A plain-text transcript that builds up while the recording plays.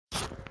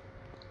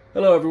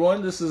Hello,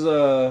 everyone. This is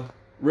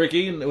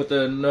Ricky with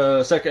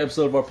the second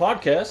episode of our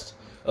podcast.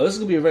 This is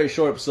going to be a very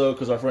short episode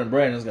because our friend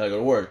Brandon's got to go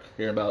to work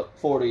here in about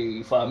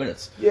 45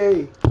 minutes.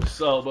 Yay.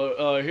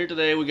 But here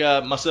today we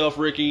got myself,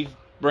 Ricky,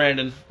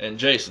 Brandon, and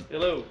Jason.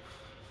 Hello.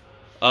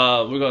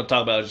 We're going to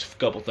talk about just a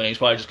couple things,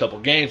 probably just a couple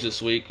games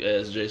this week,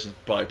 as Jason's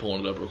probably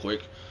pulling it up real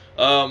quick.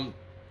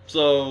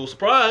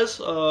 Surprise,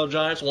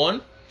 Giants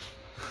won.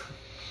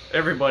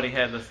 Everybody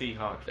had the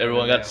Seahawks.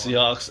 Everyone got the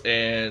Seahawks,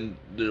 and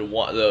the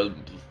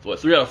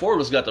 3 out of 4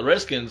 of us got the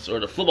Redskins, or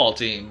the football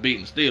team,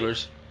 beating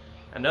Steelers.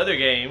 Another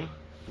game.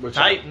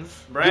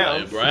 Titans,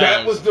 Browns. Browns.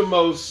 That was the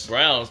most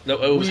Browns. It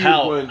was weird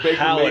how one. Baker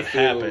it Mayfield.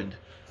 happened.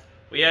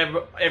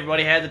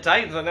 Everybody had the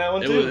Titans on that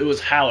one too. It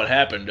was how it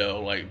happened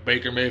though. Like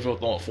Baker Mayfield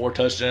throwing 4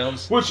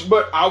 touchdowns.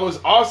 But I was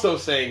also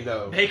saying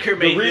though, Baker the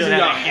Mayfield reason had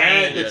y'all a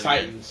had game. the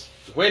Titans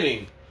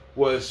winning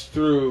was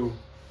through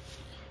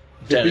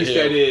the Tannehill, beast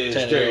that is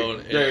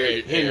Tannehill,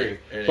 Derrick Henry.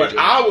 and But AJ.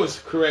 I was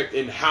correct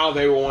in how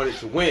they wanted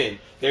to win.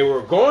 They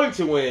were going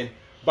to win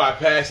by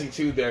passing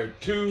to their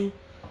two.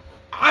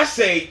 I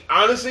say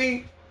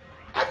honestly,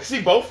 I can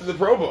see both of the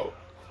Pro Bowl.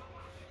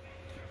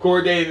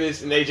 Corey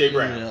Davis and AJ I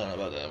Brown. don't know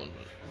about that one.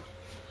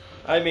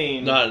 I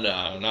mean, Not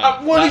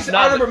One of these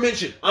not- honorable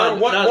mention. not-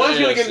 One's not going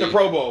to the get in the AFC.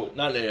 Pro Bowl.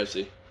 not in the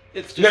AFC.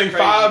 it's just Name crazy.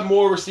 5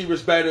 more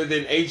receivers better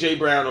than AJ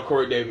Brown or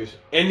Corey Davis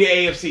in the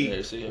AFC,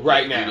 AFC.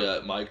 right You now.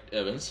 got Mike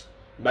Evans.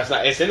 That's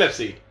not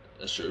NFC.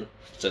 That's true.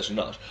 It's actually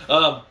knowledge.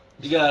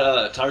 You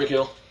got Tyreek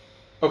Hill.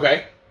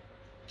 Okay.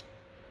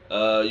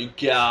 You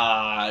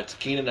got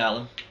Keenan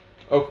Allen.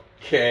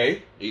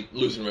 Okay. He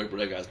losing record.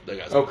 That guy's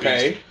a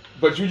Okay. beast.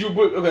 But you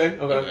put okay.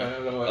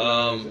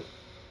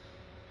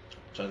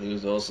 Trying to think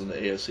who's else in the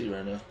AFC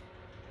right now.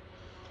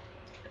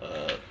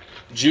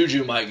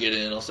 Juju might get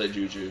in. I'll say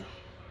Juju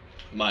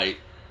might.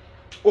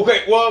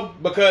 Okay. Well,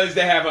 because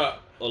they have a.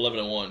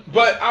 11-1.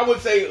 But I would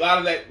say a lot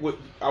of that.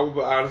 I would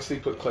honestly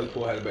put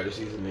Claypool had a better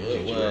season than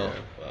AJ Brown.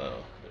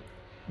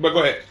 But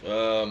go ahead.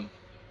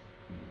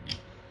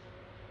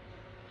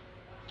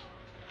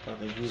 I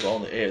think who's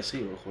on the AFC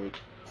real quick.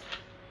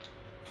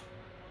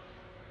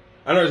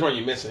 I know there's one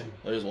you're missing.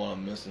 There's one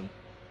I'm missing.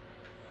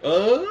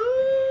 Plays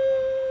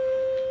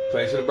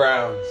for the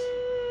Browns.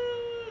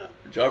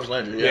 Jarvis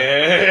Landry.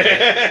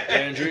 Yeah.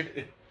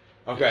 Landry.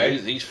 Okay.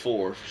 He's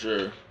 4 for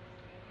sure.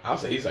 I'll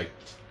say he's like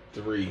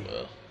 3.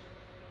 Well,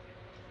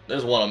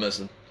 there's one I'm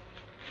missing.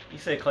 You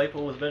say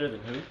Claypool was better than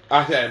who?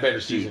 I had a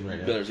better season right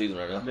now. Better season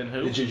right now. Than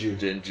who? Than Juju.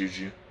 Than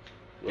Juju.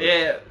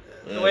 Yeah.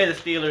 The way the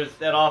Steelers,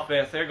 that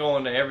offense, they're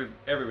going to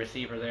every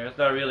receiver there. It's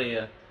not really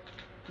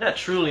not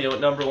truly a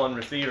number one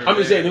receiver. I'm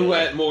just there. saying who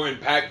had more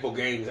impactful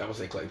games. I would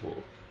say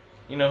Claypool.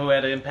 You know who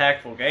had an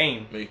impactful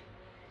game? Me.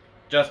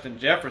 Justin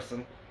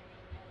Jefferson.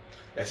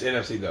 That's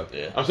NFC though.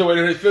 Yeah. I'm still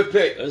waiting on his 5th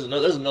pick. There's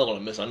another one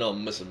I'm missing. I know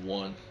I'm missing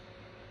one.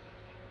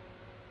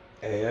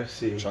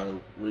 AFC. I'm trying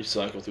to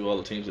recycle through all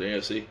the teams in the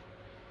AFC.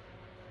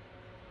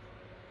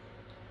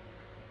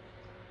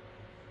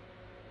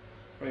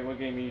 Wait, what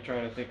game are you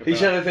trying to think about? He's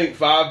trying to think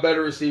 5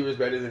 better receivers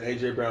better than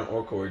AJ Brown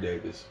or Corey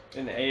Davis.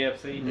 In the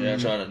AFC? Yeah, I'm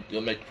trying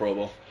to make the Pro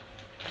Bowl.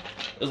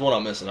 There's one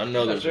I'm missing. I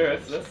know there's Sure,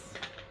 one. that's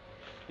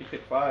you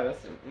picked 5.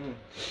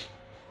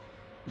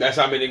 That's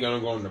how many gonna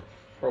go in the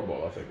Pro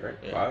Bowl, I think, right?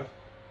 Yeah. 5.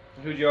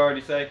 Who'd you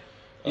already say?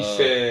 He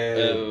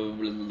said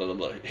blah, blah,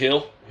 blah.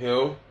 Hill.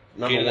 Hill,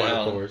 number Keenan 1,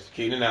 Allen. of course.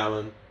 Keenan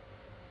Allen.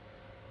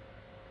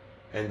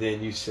 And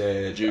then you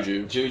said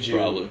Juju. Juju.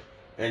 Probably.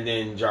 And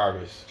then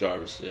Jarvis.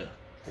 Jarvis, yeah.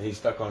 And he's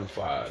stuck on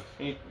 5.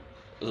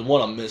 There's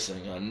one I'm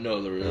missing. I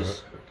know there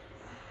is.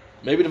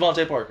 Maybe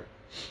Devontae Parker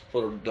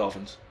for the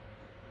Dolphins.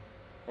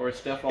 Or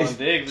Stephon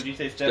Diggs? Would you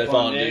say Stephon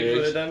Stephon Diggs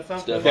would Diggs. have done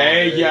something? Stephon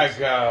There you Diggs.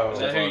 go. Is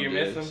that who Stephon you're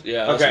Diggs. missing?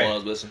 Yeah, that's Okay. the one I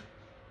was missing.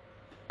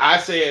 I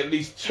say at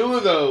least 2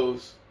 of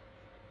those.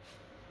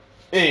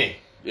 Yeah,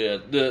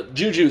 the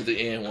Juju's the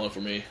end one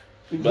for me.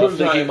 But I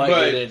think he might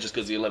get in just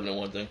because the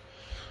 11-1 thing.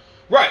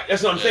 Right,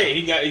 that's what I'm saying.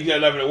 He got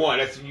 11-1.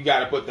 That's you got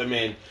to put them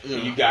in. Yeah.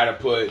 And you got to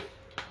put.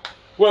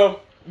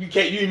 Well, you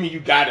can't. You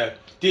gotta.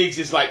 Diggs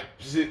is like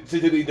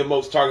statistically the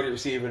most targeted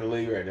receiver in the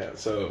league right now.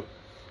 So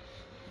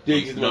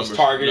Diggs is the most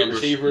targeted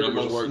receiver,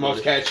 the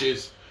most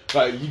catches.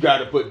 Like you got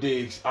to put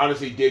Diggs.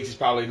 Honestly, Diggs is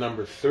probably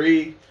number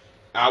 3.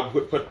 I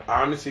would put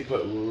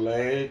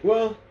Land.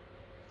 Well,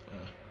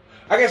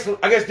 I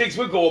guess Diggs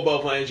would go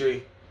above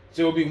Landry.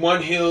 So it would be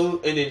 1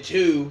 Hill and then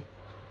 2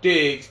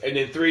 Diggs and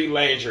then 3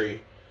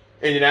 Landry.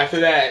 And then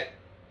after that,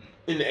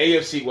 in the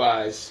AFC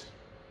wise,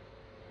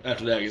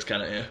 After that, it's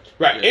kind of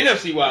right? Yeah,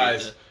 NFC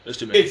wise, there's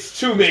too many. it's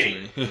too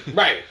many,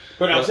 right?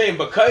 But I'm Well- saying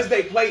because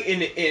they play in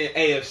the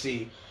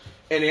AFC,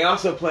 and they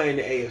also play in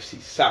the AFC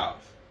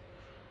South,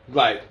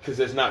 like because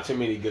there's not too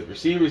many good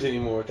receivers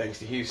anymore, thanks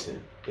to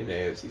Houston in the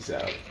AFC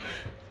South.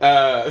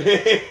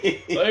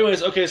 But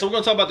anyways, okay, so we're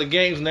gonna talk about the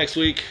games next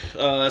week.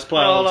 That's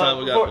probably all the time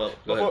we got. Well,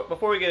 go ahead.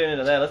 Before we get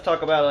into that, let's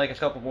talk about like a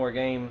couple more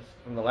games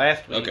from the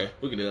last week. Okay,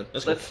 we can do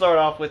that. Let's start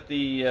off with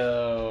the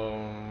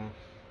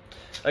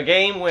a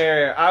game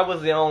where I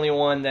was the only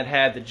one that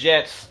had the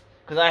Jets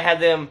because I had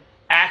them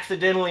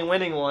accidentally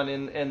winning one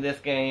in this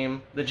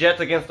game. The Jets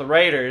against the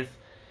Raiders,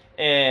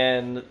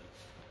 and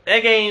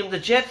that game, the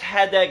Jets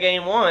had that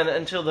game won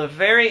until the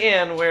very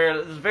end, where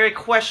it was a very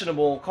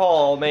questionable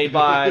call made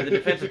by the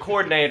defensive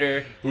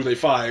coordinator, who they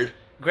fired.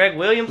 Greg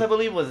Williams, I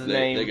believe was his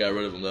name. They got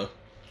rid of him though.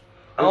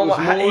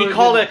 He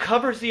called it a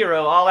cover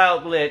zero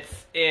all-out blitz,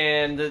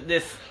 and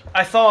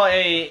I saw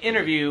a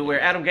interview where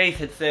Adam Gase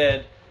had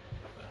said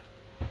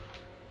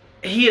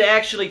he had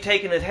actually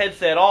taken his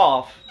headset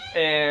off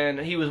and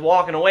he was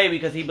walking away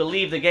because he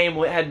believed the game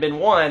had been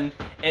won.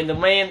 And the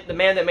man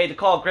that made the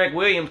call, Greg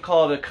Williams,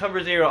 called a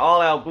cover zero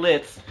all-out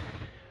blitz,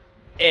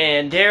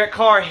 and Derek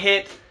Carr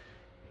hit.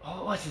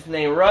 What's his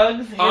name?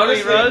 Ruggs?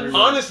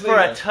 Honestly, for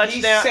a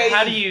touchdown.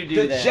 How do you do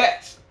that? The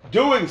Jets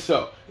doing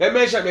so. That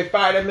man should be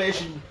fired. That man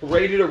should be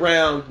paraded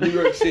around New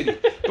York City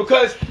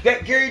because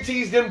that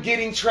guarantees them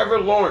getting Trevor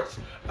Lawrence.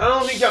 I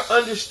don't think y'all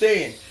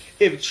understand.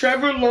 If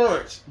Trevor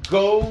Lawrence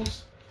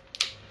goes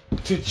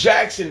to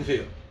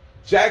Jacksonville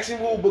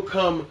will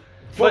become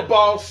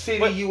Football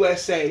City,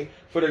 USA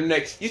for the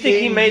next 10 You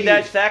think he made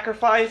that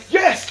sacrifice?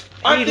 Yes.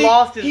 He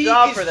lost his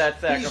job for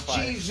that sacrifice.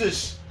 He's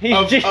Jesus.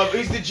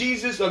 He's the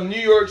Jesus of New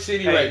York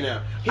City right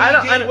now. He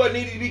did what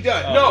needed to be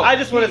done. I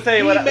just want to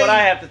say what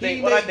I have to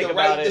think. What I think about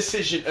it. He made the right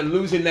decision in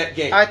losing that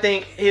game. I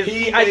think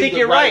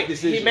you're right.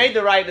 He made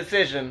the right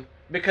decision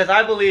because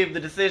I believe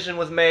the decision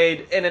was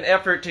made in an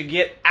effort to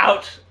get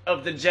out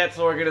of the Jets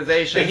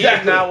organization. Exactly.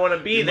 He does not want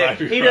to be there.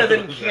 He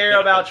doesn't care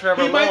about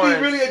Trevor Lawrence. He might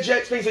be really a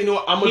Jets fan. Saying,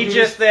 "No, I'm gonna." He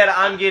just said,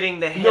 "I'm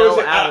getting the hell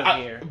out of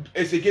here."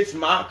 It's against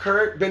my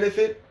current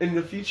benefit in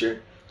the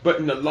future. But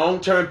in the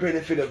long-term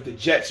benefit of the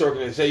Jets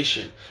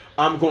organization,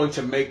 I'm going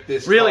to make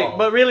this call.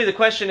 But really the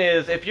question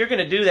is, if you're going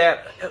to do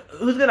that,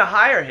 who's going to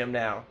hire him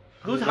now?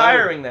 Who's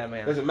hiring that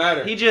man? Doesn't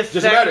matter. He just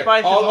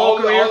sacrificed his whole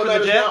career for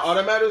the Jets? All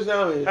that matters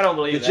now is I don't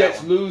believe the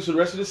Jets lose for the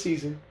rest of the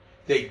season.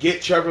 They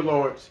get Trevor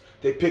Lawrence.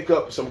 They pick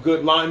up some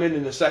good linemen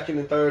in the second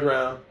and third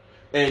round.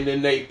 And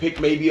then they pick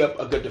maybe up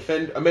a good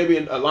defender, or maybe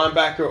a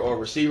linebacker or a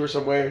receiver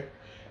somewhere.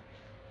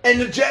 And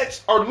the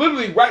Jets are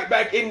literally right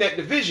back in that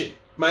division.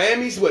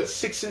 Miami's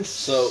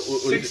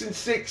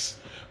 6-6.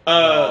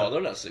 No,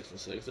 they're not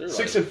 6-6. They're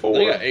 6-4.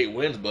 They got 8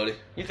 wins, buddy.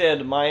 You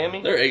said Miami?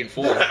 They're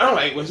 8-4. I don't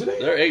know 8 wins today.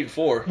 They're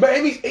 8-4.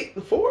 Miami's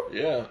 8-4.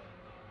 Yeah,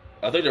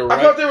 I think they're right.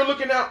 I thought they were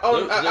looking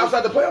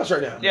outside the playoffs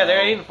right now. Yeah,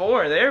 they're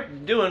 8-4. They're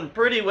doing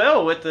pretty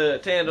well with the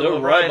tandem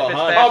of right Ryan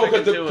behind.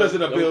 Fitzpatrick. Because of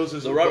the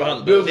Bills. They're right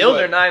behind the Bills. Bills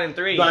are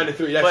 9-3.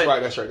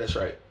 9-3. That's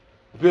right.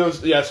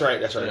 Bills. Yeah, that's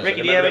right.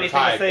 Ricky, do you have anything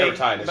to say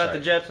about the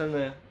Jets and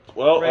the?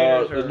 Well,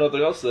 there's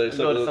nothing else to say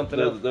except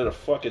they're the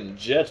fucking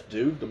Jets,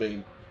 dude. I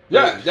mean,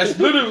 yeah, that's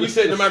literally what we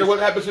said. No matter what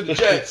happens to the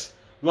Jets,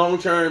 long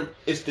term,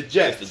 it's the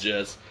Jets. It's the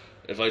Jets.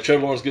 If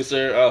Trevor Lawrence gets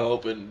there, I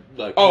hope and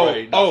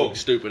nothing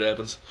stupid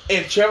happens.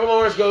 If Trevor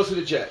Lawrence goes to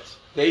the Jets,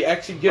 they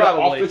actually get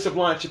an offensive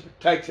line to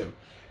protect him,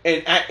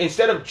 and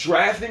instead of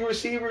drafting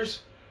receivers,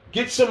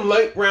 get some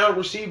late round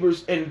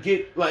receivers and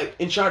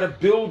try to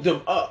build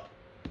them up.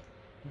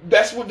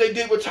 That's what they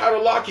did with Tyler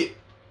Lockett.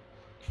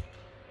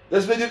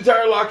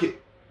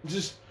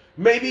 Just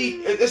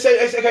maybe let's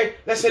say they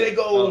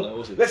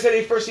go. Let's say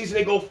their first season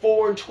they go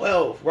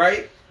 4-12,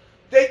 right?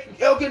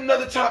 They'll get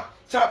another top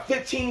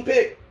 15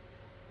 pick,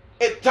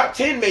 top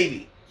 10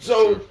 maybe.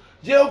 So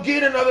they'll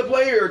get another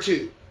player or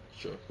two.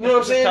 Sure. You know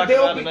what I'm saying?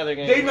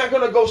 They're not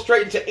gonna go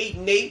straight into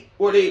 8-8,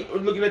 or they are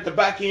looking at the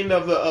back end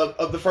of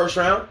the first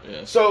round.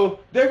 Yeah.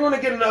 So they're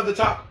gonna get another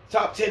top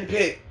 10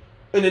 pick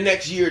in the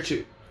next year or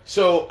two.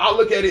 So I'll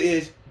look at it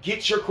as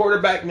get your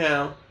quarterback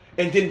now,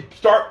 and then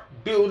start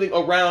building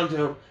around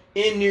him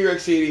in New York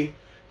City.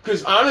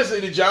 Because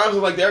honestly, the Giants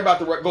are they're about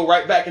to go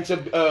right back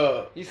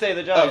into you say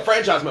the Giants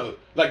franchise mode.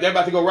 They're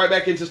about to go right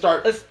back into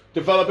start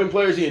developing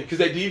players in. Because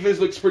their defense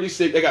looks pretty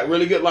sick. They got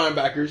really good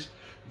linebackers.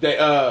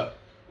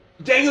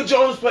 Daniel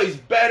Jones plays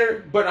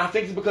better, but I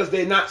think it's because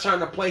they're not trying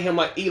to play him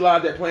like Eli.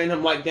 They're playing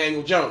him like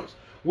Daniel Jones,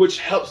 which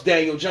helps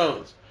Daniel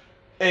Jones.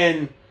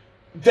 And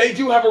they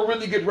do have a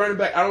really good running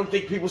back. I don't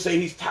think people say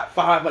he's top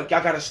 5.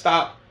 Y'all got to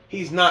stop.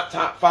 He's not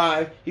top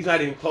 5. He's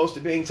not even close to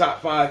being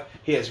top 5.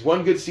 He has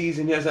one good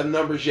season. He hasn't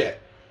numbers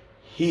yet.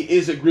 He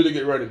is a really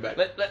good running back.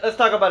 Let's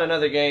talk about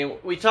another game.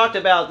 We talked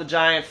about the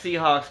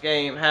Giants-Seahawks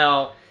game,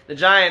 how the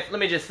Giants, let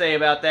me just say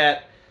about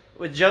that,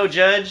 with Joe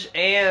Judge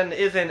and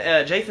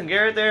isn't Jason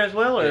Garrett there as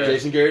well? Or?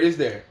 Jason Garrett is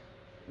there.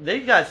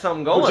 They've got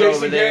something going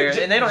over there.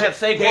 And they don't have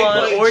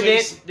Saquon or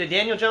did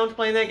Daniel Jones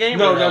play in that game?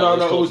 No.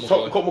 It was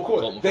Colt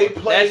McCoy.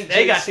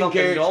 They got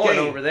something going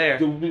over there.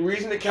 The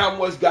reason the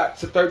Cowboys got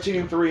to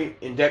 13-3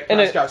 in Dak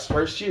Prescott's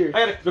first year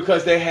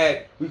because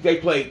they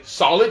played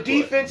solid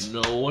defense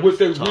with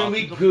a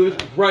really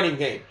good running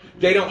game.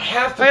 They don't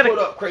have to put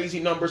up crazy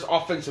numbers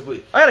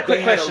offensively. I got a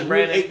quick question,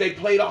 Brandon. They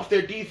played off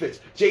their defense.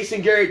 Jason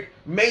Garrett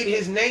made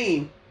his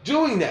name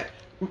doing that.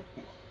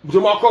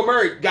 DeMarco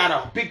Murray got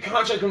a big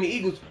contract from the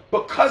Eagles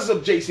because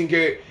of Jason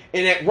Garrett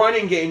and that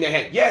running game they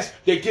had. Yes,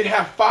 they did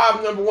have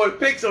 5 number 1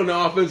 picks on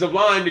the offensive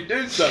line to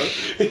do so.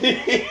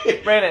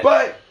 Brandon.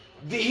 But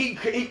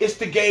it's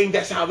the game.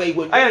 That's how they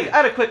win. I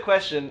had a quick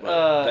question.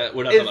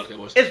 We're not talking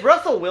about is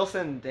Russell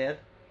Wilson dead?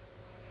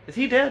 Is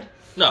he dead?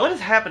 No. What is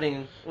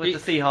happening with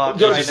the Seahawks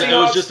The right Seahawks- now?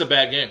 It was just a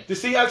bad game. The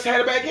Seahawks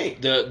had a bad game.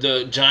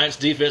 The Giants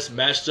defense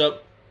matched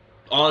up,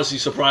 honestly,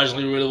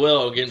 surprisingly really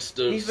well against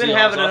the He's been Seahawks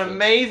having an offense.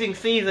 amazing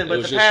season, but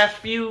was the just- past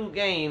few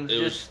games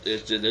It's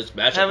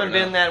matchup haven't right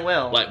been now. that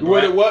well. Like What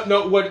Brad- it was?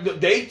 No,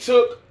 what they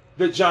took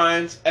the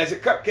Giants as a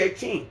cupcake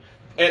team.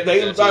 And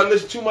they That's started it.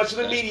 listening too much to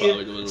the That's media.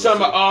 probably what it was, Some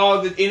too.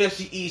 about, the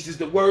NFC East is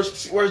the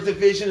worst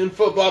division in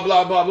football,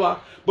 blah, blah, blah.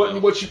 But No.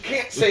 what you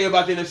can't say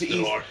about the NFC There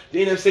East, are.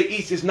 the NFC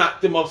East is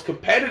not the most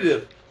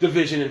competitive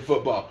division in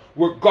football.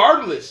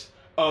 Regardless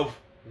of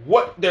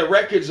what their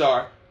records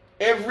are,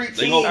 every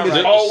They team gonna-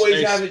 is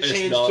always has a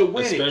chance not- to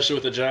win it. especially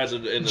with the Giants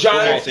and the Giants,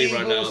 football team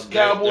right now. Eagles,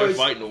 They're Cowboys,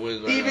 fighting to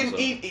win right even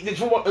now.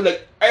 So.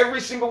 like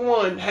every single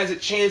one has a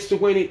chance to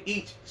win it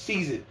each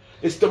season.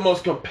 It's the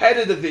most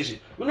competitive division.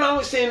 We're not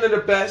always saying they're the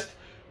best.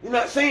 We're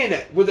not saying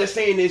that. What they're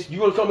saying is you're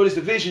gonna come in this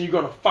division, you're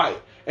gonna fight,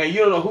 and you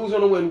don't know who's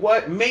gonna win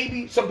what.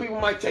 Maybe some people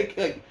might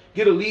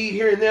get a lead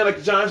here and there, like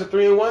the Giants are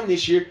 3-1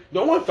 this year.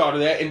 No one thought of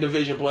that in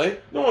division play.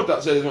 No one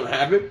thought that was gonna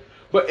happen,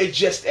 but it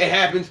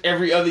happens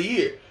every other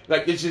year.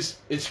 Like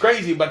it's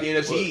crazy about the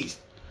NFC East.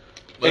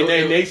 And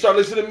then they started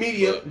listening to the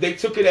media. They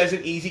took it as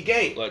an easy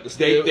game. Like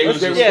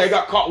They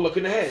got caught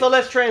looking ahead. So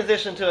let's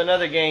transition to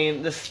another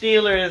game. The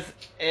Steelers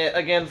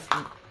against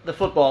the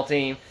football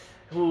team,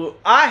 who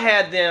I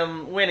had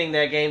them winning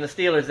that game, the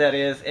Steelers that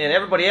is, and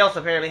everybody else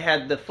apparently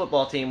had the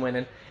football team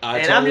winning.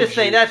 And I'm just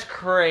saying that's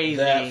crazy.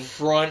 That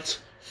front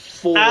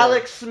four.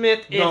 Alex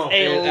Smith is a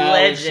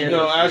legend.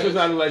 No, Alex Smith's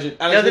not a legend.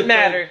 Alex Doesn't Smith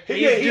matter. played-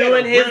 He's he had a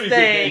doing his really good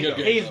thing. game,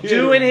 though. He's He had a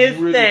doing his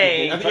really good thing.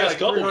 game. I think he had like Past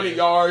couple 300 games.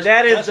 yards.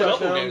 That is That's a couple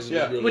touchdowns. games.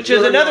 Yeah. Really Which good. is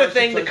 300 another yards,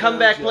 thing. The touchdowns,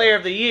 comeback yeah. player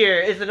of the year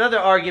is another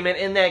argument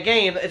in that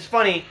game. It's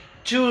funny.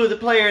 Two of the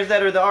players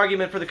that are the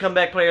argument for the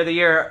comeback player of the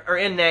year are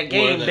in that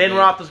game. that Ben game.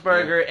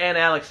 Roethlisberger and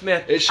Alex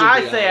Smith. It should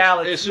I be say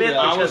Alex. Alex It should Smith be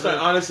Alex. because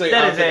Honestly,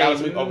 that I'll is take Alex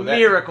a Smith over that.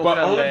 miracle but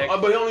comeback.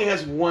 but he only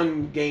has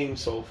one game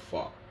so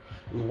far.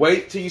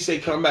 Wait till you say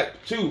comeback.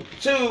 Two.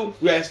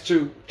 Yes,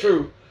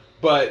 true.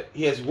 But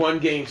he has one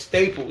game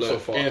staple so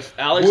Look, far. if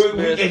Alex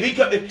Smith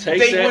if takes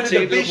they that win the team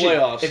to the division,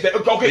 playoffs,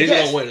 he's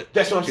gonna win it.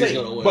 That's what I'm He's saying.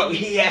 gonna win But it.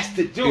 he has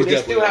to do He's it. They definitely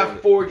still gonna have win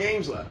it. 4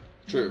 games left.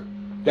 True.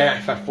 They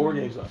have 4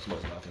 games left.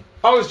 Smells nothing.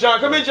 Oh, it's John.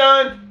 Come in,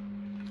 John.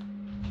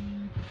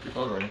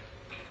 All right.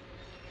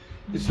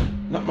 It's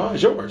not mine.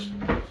 It's yours.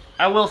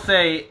 I will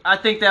say I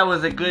think that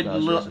was a good No,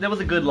 seriously. that was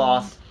a good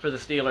loss for the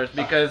Steelers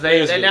because it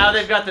is a they good now loss.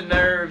 they've got the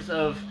nerves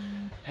of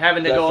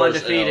having to That go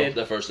first undefeated.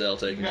 That first L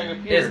taken.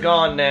 It's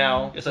gone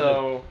now. Yes, I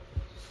So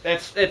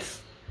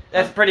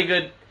that's pretty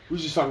good. We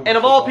just talking about And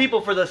of all football.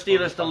 people for the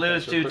Steelers to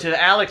lose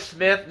to Alex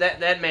Smith,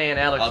 that man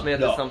Alex Smith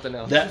No. is something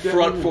else. That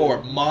front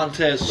four,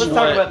 Montez Let's Sweat,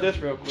 talk about this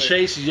real quick.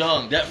 Chase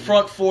Young, that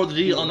front four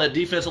on that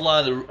defensive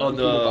line of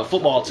the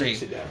football team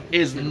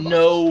is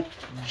no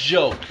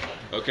joke.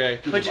 Okay.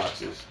 But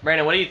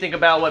Brandon, what do you think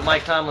about what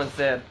Mike Tomlin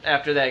said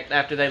after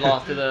they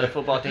lost to the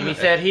football team? He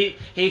said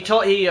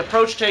he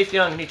approached Chase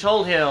Young and he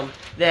told him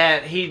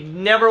that he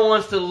never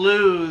wants to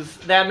lose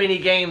that many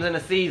games in a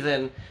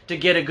season to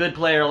get a good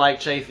player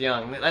like Chase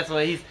Young. That's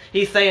what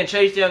he's saying.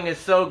 Chase Young is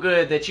so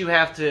good that you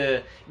have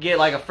to get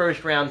like a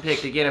first round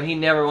pick to get him. He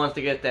never wants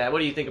to get that. What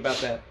do you think about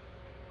that?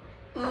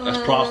 That's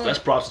props. That's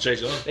props to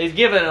Chase Young. He's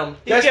giving him.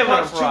 That's He's giving him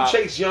props to props.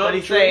 Chase Young, But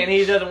he's true. saying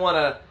he doesn't want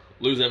to.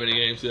 Lose that many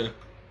games, yeah.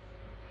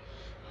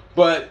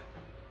 But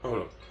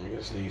hold up, I'm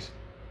gonna sneeze.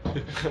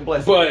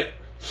 Bless him. But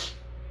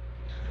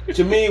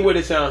to me, what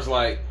it sounds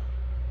like,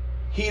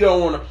 he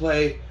don't want to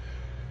play.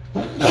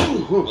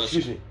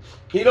 Excuse me.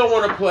 He don't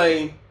want to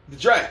play the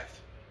draft.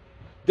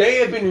 They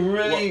have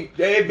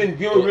been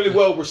doing really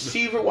well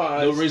receiver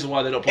wise. The reason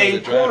why they don't play And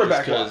the draft is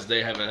cornerback-wise. because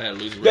they haven't had a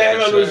losing record. They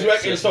haven't lose record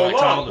in since so Mike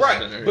long, Tomlin's right?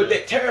 been there, But yeah.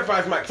 that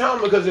terrifies Mike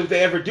Tomlin because if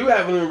they ever do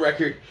have a losing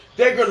record,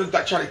 they're going to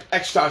try to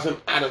exercise him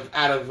out of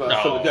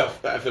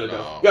Philadelphia.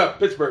 No. Yeah,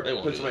 Pittsburgh, They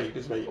won't do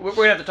Pennsylvania. We're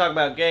gonna have to talk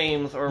about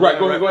games or Right,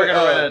 go we're ahead. gonna run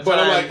out of But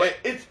I'm time.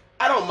 like,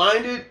 I don't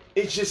mind it.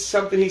 It's just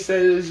something he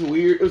said is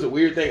weird. It was a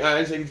weird thing. I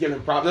didn't say he's giving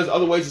him props. There's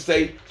other ways to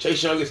say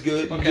Chase Young is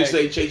good. You Okay. just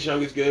say Chase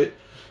Young is good.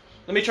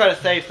 Let me try to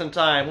save some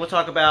time. We'll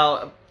talk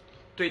about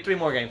three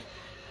more games.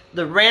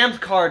 The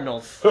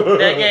Rams-Cardinals.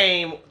 That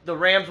game, the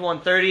Rams won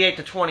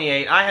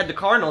 38-28. I had the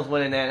Cardinals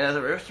winning that,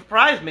 and it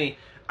surprised me.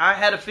 I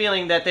had a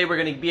feeling that they were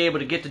going to be able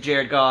to get to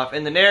Jared Goff,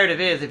 and the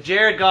narrative is if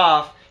Jared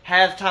Goff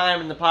has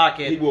time in the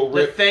pocket, He will the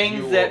rip things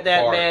you that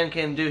apart. man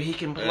can do, he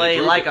can play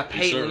true. like a He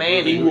Peyton certainly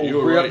Manning. will.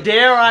 You're right.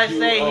 Dare I You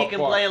say he can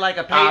apart. play like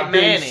a Peyton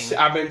Manning?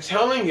 I've been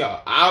telling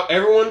y'all.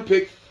 Everyone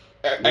picked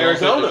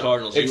Arizona the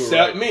Cardinals. You were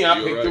except right. me. I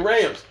You were picked the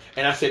right. Rams,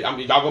 and I said, y'all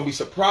gonna be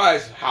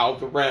surprised how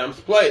the Rams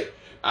play.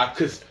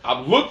 Because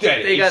I've looked at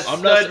it. They got It's-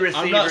 I'm not- stud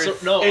receivers. I'm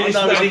not- no, And I'm it's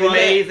not not surprised. even that.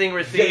 Amazing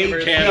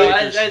receivers. They,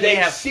 No, they, they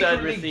have stud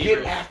secretly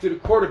receivers. get after the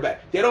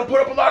quarterback. They don't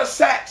put up a lot of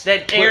sacks.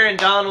 That Aaron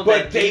Donald, but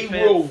that they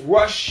defense. will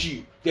rush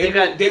you.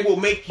 They will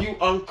make you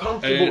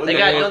uncomfortable. They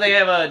have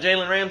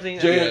Jalen Ramsey.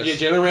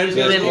 Jalen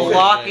Ramsey has been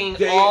locking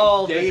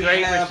all the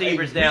great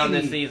receivers down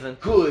this season.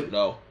 Good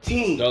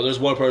team. No, there's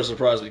one person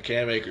surprised me,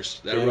 Cam Akers.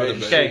 That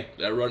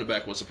running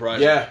back was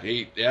surprising.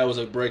 Yeah, that was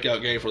a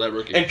breakout game for that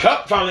rookie. And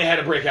Kupp finally had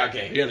a breakout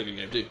game. He had a good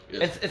game too.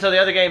 Yes. And so the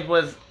other game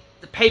was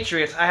the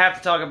Patriots. I have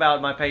to talk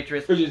about my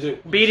Patriots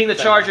beating the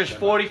Chargers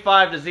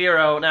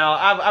 45-0. Now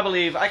I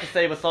believe I can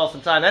save us all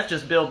some time. That's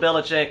just Bill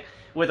Belichick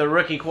with a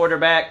rookie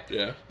quarterback.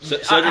 Yeah.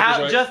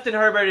 Justin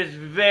Herbert is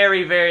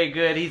very, very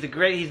good. He's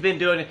been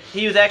doing it.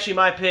 He was actually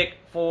my pick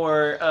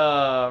for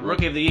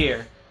Rookie of the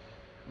Year.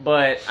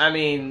 But I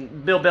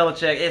mean, Bill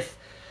Belichick,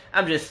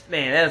 that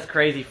is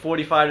crazy.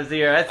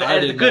 45-0. That's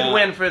a good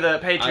win for the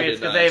Patriots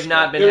because they have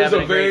not been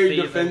having a great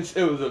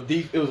season. It was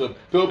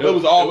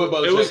all Bill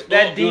Belichick.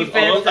 That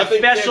defense, the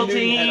special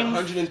teams, had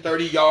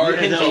 130 yards.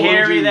 Can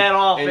carry that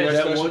offense.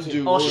 That one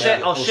dude,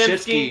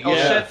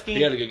 Olszewski.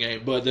 He had a good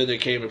game, but then they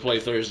came and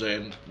played Thursday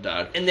and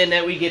died. And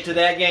then we get to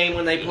that game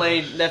when they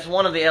played. That's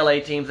one of the LA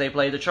teams they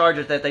played, the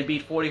Chargers, that they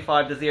beat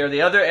 45-0.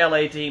 The other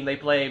LA team they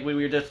played, we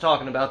were just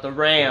talking about, the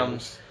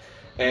Rams.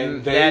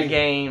 And that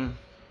game.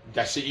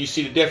 That's it. You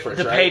see the difference.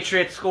 The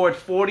Patriots scored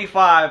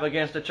 45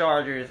 against the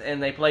Chargers,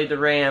 and they played the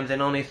Rams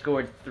and only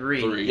scored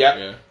 3. Yep.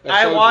 Yeah.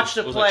 I watched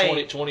the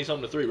play. 20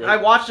 something to 3, right? I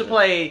watched the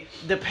play.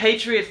 The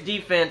Patriots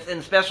defense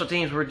and special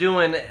teams were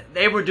doing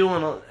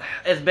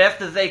as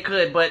best as they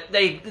could, but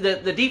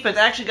the defense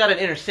actually got an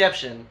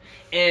interception,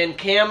 and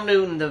Cam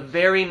Newton the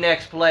very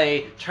next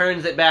play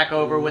turns it back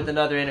over with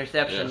another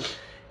interception,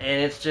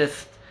 and it's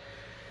just.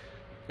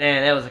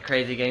 Man, that was a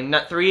crazy game.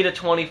 Not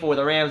 3-24.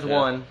 The Rams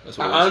won.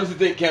 I honestly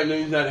think Cam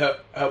Newton's not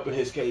helping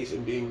his case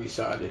in being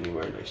re-signed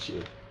anywhere next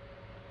year.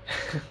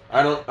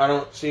 I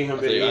don't see him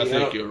being. I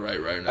think you're right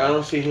now. I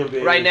don't see him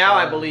being. Right now,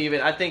 I believe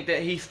it. I think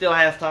that he still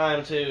has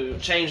time to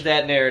change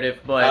that narrative,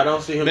 but I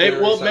don't see him.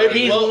 Maybe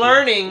he's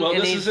learning. Well,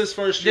 this is his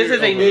first year. This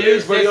is a new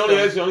system.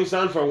 But he only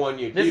signed for 1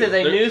 year. This is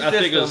a new system. I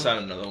think he'll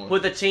sign another one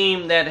with a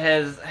team that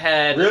has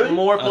had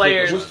more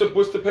players. What's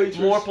the Patriots?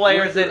 More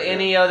players than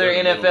any other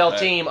NFL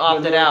team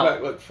opted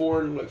out. Like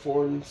 4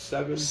 and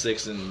 7.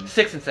 6 and 7.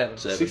 6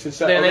 and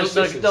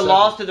 7. The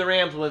loss to the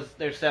Rams was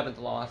their 7th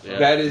loss. Yeah.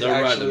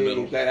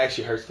 That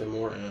actually hurts them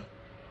more. Yeah.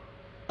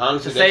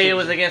 Honestly, to say it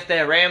was against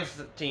that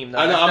Rams team, though.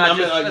 I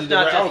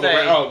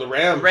know. The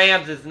Rams.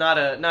 Rams is not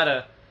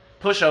a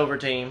pushover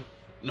team.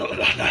 No,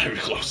 not even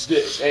close. The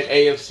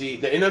AFC,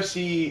 the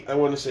NFC. I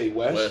want to say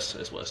West.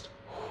 It's West.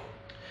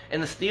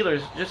 And the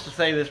Steelers, just to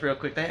say this real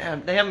quick, they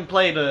haven't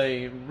played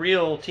a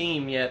real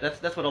team yet.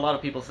 That's what a lot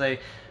of people say.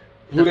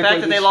 The fact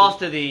that they lost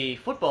to the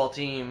football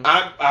team.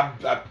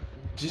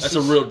 That's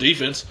a real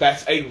defense.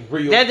 That's a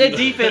real. That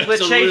defense with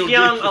Chase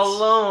Young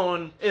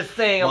alone is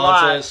saying a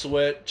lot. Montez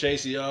Sweat,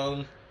 Chase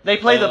Young. They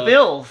play the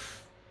Bills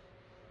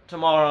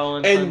tomorrow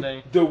and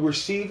Sunday. And the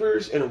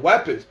receivers and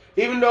weapons,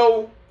 even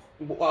though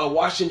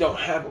Washington don't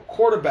have a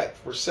quarterback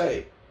per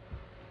se.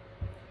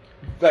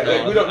 We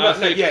don't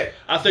not yet.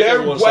 I think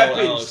their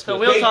weapons. So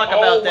we'll talk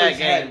about that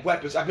game. Had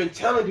weapons. I've been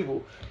telling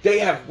people they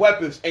have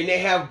weapons and they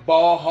have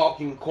ball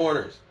hawking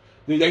corners.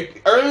 Early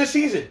in the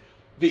season,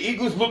 the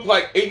Eagles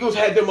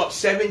had them up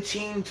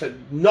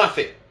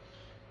 17-0.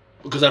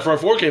 Because that front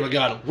four came and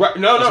got them. Right?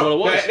 No. That's what it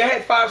was. They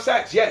had 5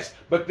 sacks, yes,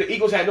 but the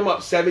Eagles had them up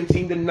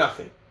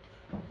 17-0.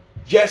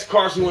 Yes,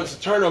 Carson Wentz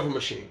a turnover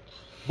machine,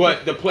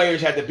 but the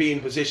players had to be in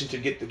position to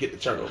get the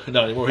turnover.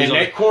 Not anymore.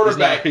 That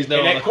cornerback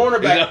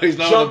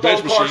jumped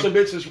on Carson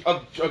Bench's.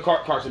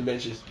 Carson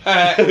Benches.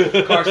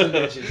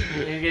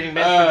 He's getting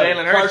benched for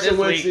Jalen Hurts this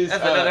week.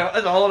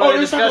 That's a whole other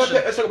discussion.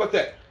 Let's talk about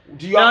that.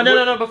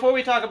 No. Before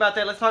we talk about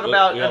that, let's talk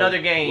about another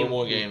game. One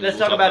more game. Let's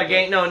talk about a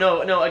game.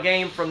 No, a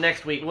game from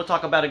next week. We'll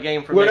talk about a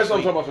game from next week. That's what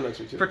I'm talking about for next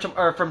week,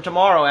 too. From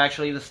tomorrow,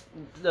 actually.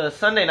 The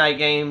Sunday night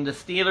game, the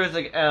Steelers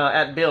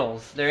at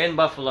Bills. They're in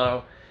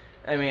Buffalo.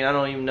 I mean, I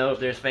don't even know if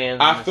there's fans.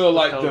 I feel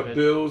like the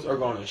Bills are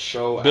going to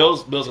show out.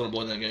 Bills going to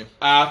win that game.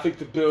 I think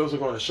the Bills are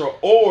going to show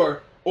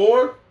or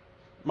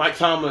Mike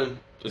Tomlin.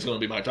 It's going to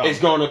be Mike Tomlin. It's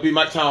going to be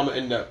Mike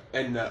Tomlin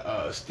and the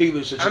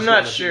Steelers are just I'm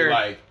not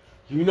sure.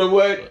 You know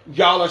what?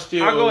 Y'all are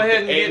still I'll go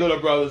ahead and the 8 little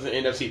brothers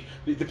in NFC.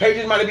 The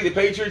Patriots might be the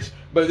Patriots,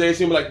 but they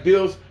seem like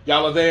Bills.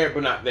 Y'all are there,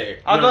 but not there.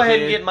 I'll go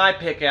ahead and get my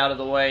pick out of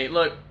the way.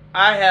 Look,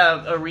 I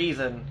have a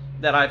reason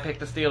that I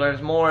picked the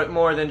Steelers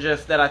more than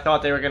just that I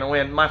thought they were going to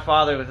win. My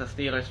father was a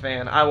Steelers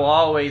fan. I will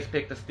always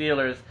pick the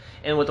Steelers,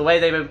 and with the way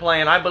they've been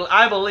playing,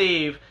 I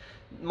believe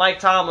Mike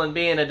Tomlin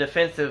being a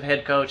defensive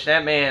head coach,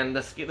 that man,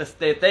 the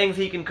things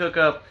he can cook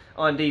up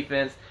on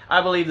defense.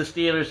 I believe the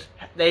Steelers,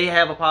 they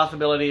have a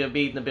possibility of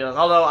beating the Bills.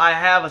 Although I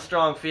have a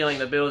strong feeling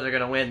the Bills are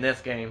going to win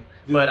this game.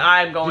 But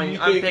I'm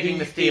picking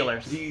the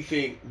Steelers. Do you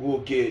think we'll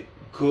get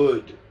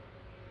good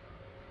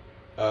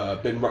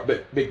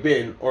Big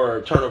Ben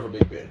or turnover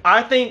Big Ben?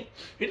 I think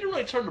he didn't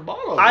really turn the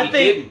ball over. I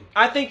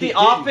think the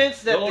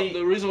offense that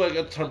the reason why I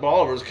got to turn the ball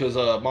over is because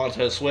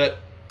Montez Sweat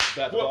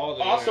got the ball.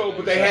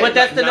 But they had But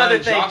that's like another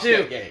 9 thing drops too.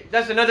 that game.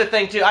 That's another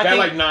thing too. They I had think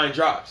like 9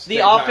 drops. the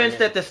offense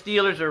that the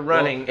Steelers are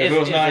running if it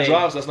was 9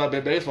 drops, that's not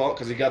Ben Bay's fault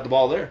because he got the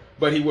ball there.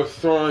 But he was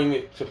throwing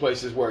it to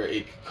places where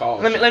it could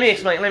cause. Let me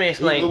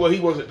explain. Well, he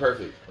wasn't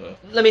perfect.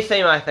 Let me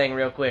say my thing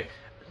real quick.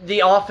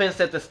 The offense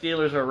that the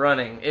Steelers are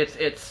running,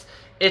 it's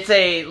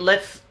a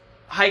let's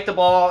hike the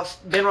ball.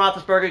 Ben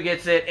Roethlisberger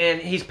gets it,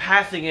 and he's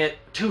passing it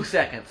 2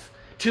 seconds.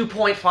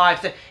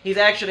 2.5 seconds. He's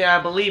actually, I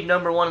believe,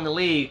 number 1 in the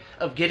league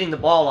of getting the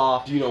ball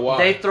off. Do you know why?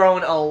 They've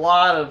thrown a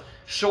lot of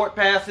short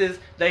passes.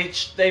 They've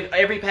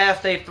every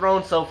pass they've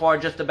thrown so far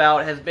just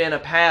about has been a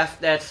pass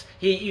that's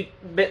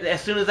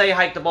as soon as they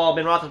hike the ball,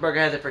 Ben Roethlisberger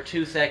has it for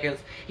 2 seconds.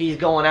 He's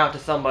going out to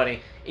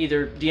somebody,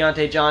 either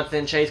Deontay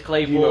Johnson, Chase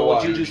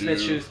Claypool, Juju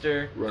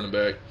Smith-Schuster, running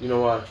back. You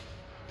know why?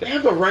 They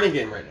have no running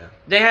game right now.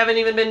 They have no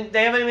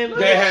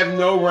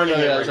running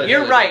game. Right now.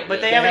 You're right,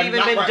 but they haven't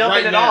even been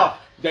dumping it off.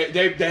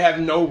 They have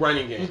no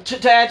running game.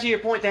 To add to your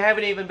point, they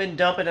haven't even been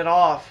dumping it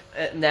off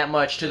that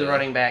much to the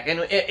running back.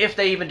 And if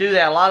they even do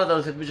that, a lot of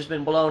those have just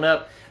been blown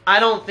up. I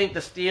don't think the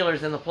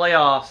Steelers in the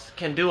playoffs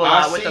can do a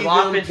lot with the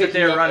offense that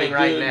they're running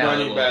right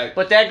now.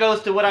 But that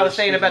goes to what I was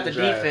saying about the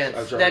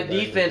defense. That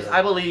defense,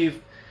 I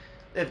believe,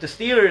 if the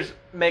Steelers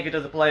make it to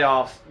the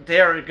playoffs,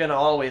 they're going to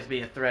always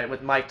be a threat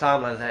with Mike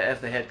Tomlin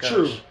as the head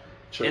coach.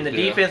 True. And the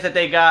defense that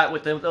they got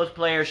with those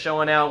players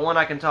showing out, one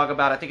I can talk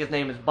about, I think his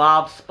name is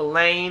Bob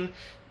Spillane.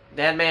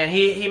 That man,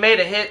 he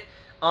made a hit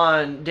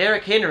on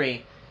Derrick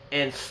Henry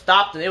and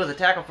stopped it. It was a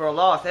tackle for a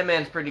loss. That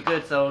man's pretty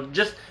good. So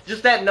just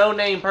that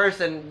no-name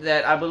person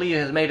that I believe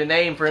has made a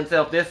name for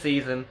himself this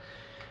season,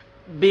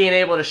 being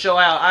able to show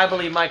out, I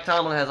believe Mike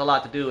Tomlin has a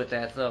lot to do with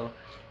that. So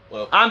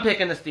I'm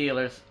picking the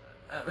Steelers.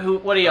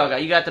 What do y'all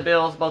got? You got the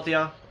Bills, both of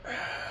y'all?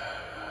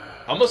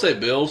 I'm going to say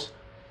Bills,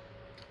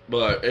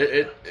 but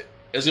it's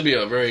going to be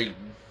a very,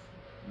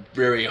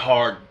 very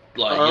hard,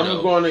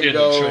 I'm going to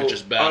go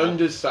trenches battle.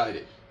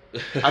 Undecided.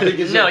 I think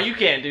it's no, you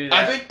can't do that.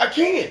 I think I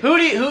can.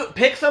 Who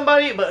pick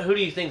somebody, but who do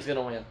you think's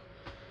gonna win?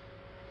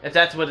 If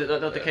that's what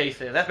the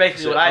case is, that's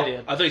basically what I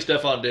did. I think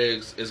Stephon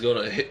Diggs is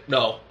gonna hit.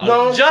 No,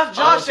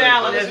 Josh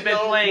Allen has been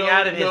playing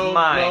out of his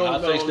mind.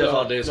 I think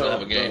Stephon Diggs is gonna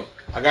have a game.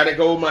 I gotta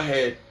go with my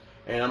head,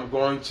 and I'm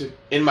going to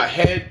in my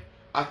head.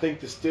 I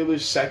think the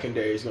Steelers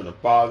secondary is gonna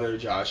bother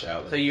Josh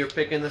Allen. So you're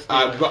picking the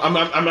Steelers.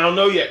 I don't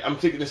know yet. I'm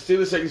thinking the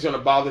Steelers secondary is gonna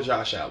bother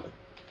Josh Allen.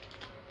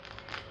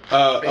 We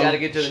got to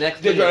get to the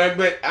next game.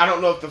 But I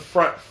don't know if the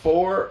front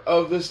 4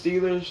 of the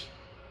Steelers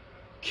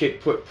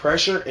could put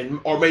pressure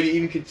or maybe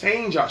even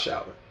contain Josh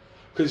Allen,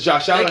 because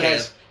Josh Allen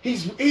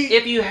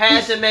if you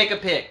had to make a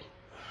pick,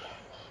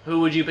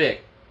 who would you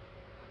pick?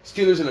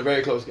 Steelers in a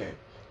very close game.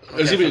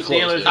 It's gonna be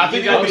close. I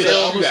think it'll be a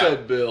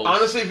shootout. Bills.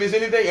 Honestly, if it's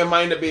anything, it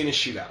might end up being a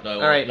shootout. No,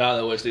 all right. Not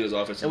that way Steelers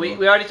offense. And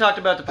we already talked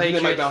about the Patriots. I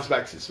think they might bounce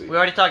back this week. We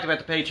already talked about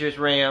the Patriots,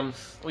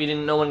 Rams.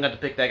 No one got to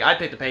pick that. I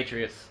picked the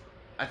Patriots.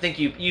 I think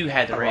you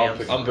had the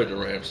Rams. I'm picking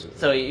the Rams.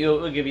 So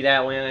we'll give you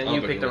that win, and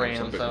you picked the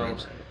Rams. So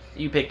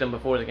you picked them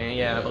before the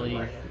game, I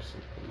believe.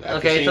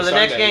 Okay, so the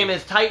next game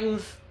is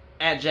Titans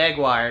at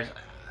Jaguars.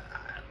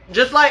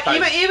 Just like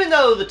even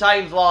though the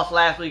Titans lost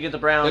last week at the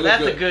Browns,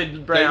 that's a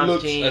good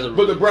Browns team.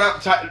 But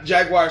the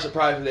Jaguars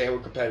surprised they were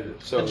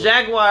competitive. So the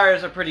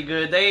Jaguars are pretty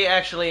good. They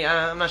actually,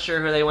 I'm not sure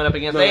who they went up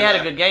against. They had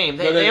a good game.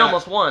 They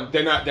almost won.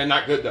 They're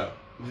not good though.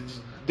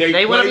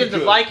 They went up against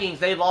the Vikings.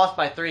 They lost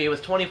by 3. It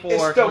was 24-27.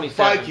 It's the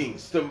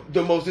Vikings,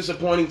 the most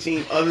disappointing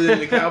team other than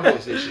the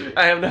Cowboys this year.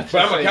 I have nothing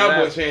but to say I'm a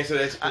Cowboys fan, so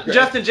that's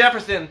Justin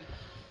Jefferson.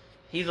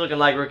 He's looking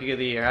like Rookie of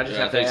the Year. I just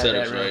have to add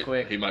that real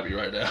quick. He might be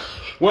right now.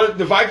 Well,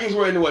 the Vikings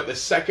were in the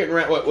second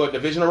round, what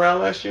divisional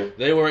round last year?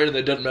 They were in.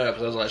 It doesn't matter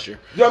because that was last year.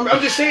 I'm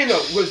just saying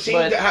though, was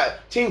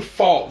team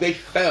fall. They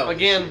fell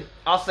again.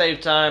 I'll save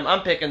time.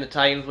 I'm picking the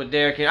Titans with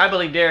Derrick Henry. I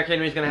believe Derrick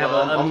Henry's going to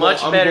have a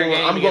much better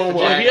game against the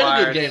Jaguars. He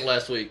had a good game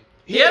last week.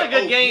 He had a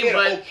good game,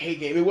 but okay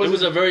game. It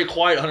was a very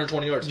quiet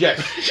 120 yards. Yes,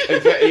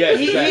 exactly.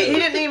 He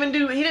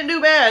didn't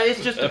do bad.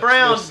 It's just the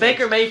Browns.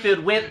 Baker Mayfield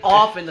went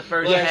off in the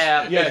first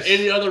half. Yes,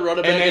 any other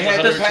running back. And they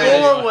had the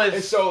score was.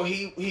 And so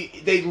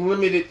they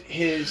limited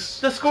his.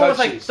 The score was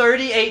like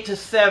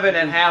 38-7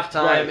 at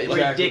halftime. Right,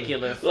 exactly.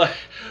 Ridiculous.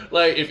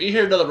 Like if you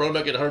hear another running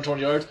back at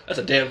 120 yards, that's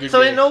a damn good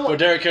game. For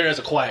Derrick Henry, that's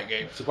a quiet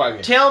game. It's a quiet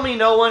game. Tell me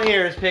no one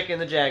here is picking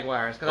the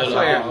Jaguars, because I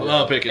swear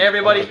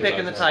everybody's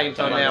picking the Titans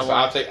on that one.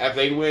 I'll take if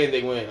they win,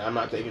 they win. I'm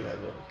not taking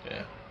that though.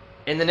 Yeah.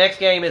 And the next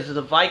game is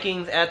the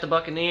Vikings at the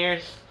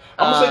Buccaneers.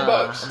 I'm gonna say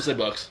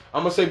Bucks.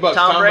 I'm gonna say Bucks.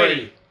 Tom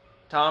Brady.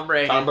 Tom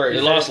Brady.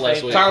 They lost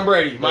last week. Tom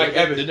Brady, Mike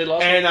Evans. Did they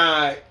lose?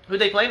 And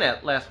who'd they play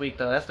last week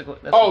though? That's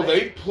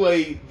they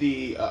played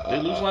the. Did they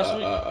lose last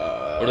week?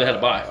 Or they had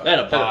a bye? They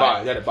had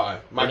a bye.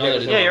 Mike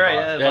Evans. Yeah, you're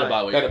right. They had a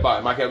bye week. They had a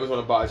bye. Mike Evans won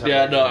a bye.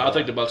 Yeah, no, I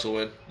think the Bucks will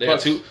win. They had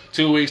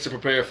 2 weeks to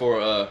prepare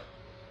for.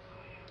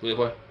 Who they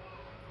play?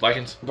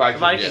 Vikings.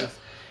 Vikings.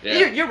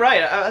 Yeah. You're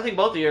right. I think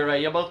both of you are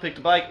right. You both picked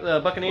the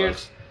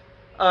Buccaneers.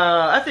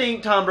 I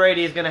think Tom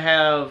Brady is going to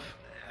have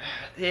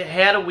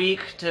had a week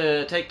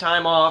to take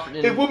time off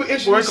and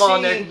work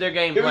on their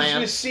game plan. It was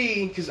interesting to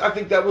see, because I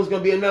think that was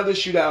going to be another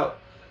shootout.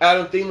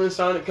 Adam Thielen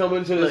signed it coming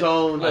into his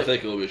own. I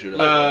think it will be a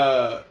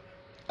shootout.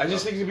 I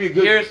just think it'd be a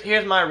good.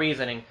 Here's my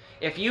reasoning.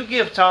 If you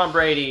give Tom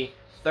Brady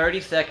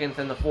 30 seconds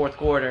in the fourth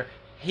quarter,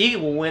 he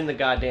will win the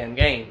goddamn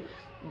game.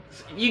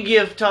 You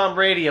give Tom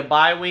Brady a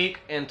bye week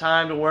and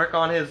time to work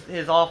on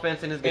his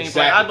offense and his game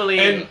plan. I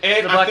believe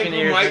the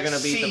Buccaneers are going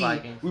to beat the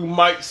Vikings. We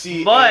might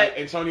see an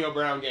Antonio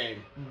Brown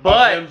game.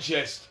 But him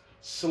just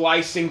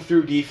slicing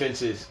through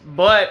defenses.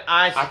 But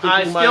I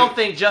still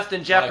think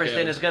Justin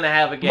Jefferson is going to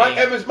have a game. Mike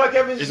Evans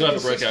is going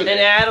to break out. And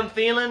Adam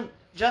Thielen.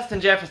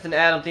 Justin Jefferson,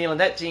 Adam Thielen,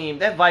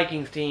 that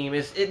Vikings team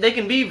they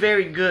can be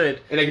very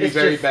good, and they can be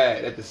very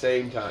bad at the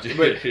same time.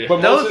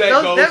 But most of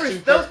that goes to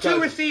those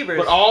two receivers.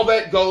 But all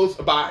that goes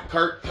by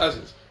Kirk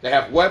Cousins. They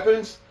have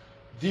weapons.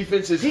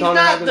 Defense is. He's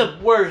not the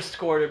worst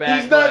quarterback.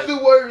 He's not the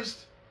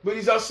worst, but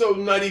he's also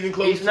not even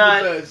close to the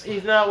best.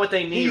 He's not what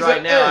they need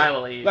right now. I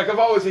believe. Like I've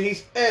always said,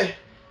 he's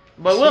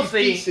But we'll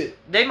see. Decent.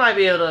 They might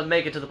be able to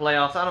make it to the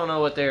playoffs. I don't know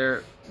what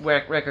their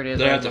record is.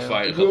 They have to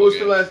fight. What was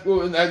the last?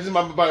 This is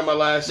probably my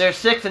last. They're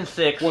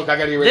 6-6. Look, I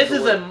gotta get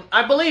ready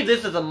I believe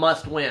this is a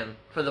must-win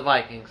for the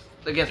Vikings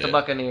against the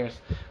Buccaneers.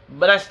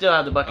 But I still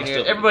have the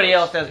Buccaneers. Everybody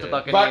else has the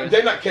Buccaneers.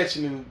 They're not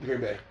catching in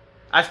Green Bay.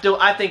 I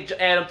think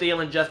Adam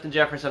Thielen and Justin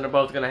Jefferson are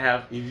both going to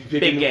have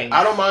big games.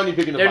 I don't mind you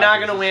picking. They're not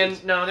going to win.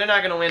 No, they're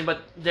not going to win.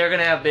 But they're going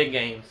to have big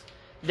games.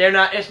 They're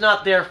not. It's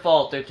not their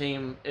fault. Their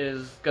team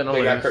is going to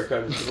lose. They got Kirk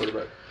Cousins the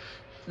quarterback.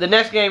 The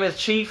next game is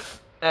Chiefs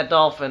at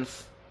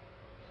Dolphins.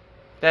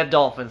 That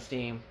Dolphins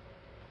team.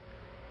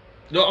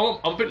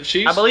 No, I'm picking the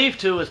Chiefs. I believe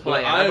Tua is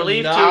playing. I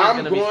believe Tua is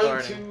going to be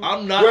starting.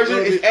 I'm not. Where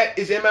is it?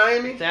 Is it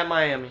Miami? It's at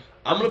Miami.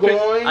 I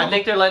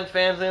think they're letting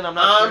fans in. I'm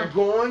not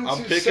sure.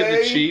 I'm picking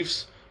the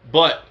Chiefs,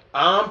 but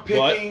I'm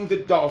picking the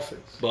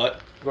Dolphins.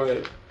 But go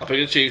ahead. I'm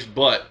picking the Chiefs,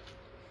 but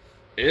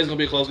it is going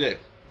to be a close game.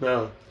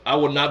 No, I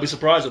would not be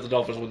surprised if the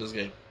Dolphins win this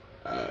game.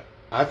 I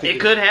think it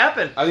could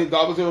happen. I think the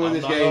Dolphins going to win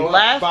this game.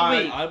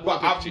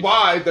 Last week.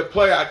 Why the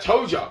play I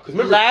told y'all?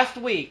 Because last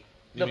week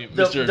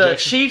the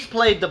Chiefs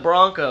played the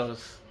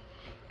Broncos,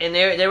 and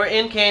they were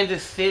in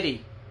Kansas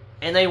City,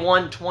 and they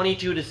won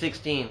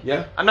 22-16.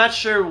 Yeah. I'm not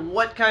sure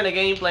what kind of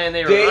game plan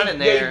they were running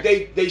there.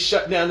 They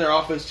shut down their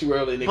offense too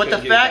early. And but the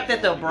fact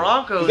that the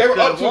Broncos they were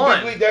up to won,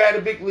 a big lead, they had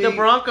a big lead. The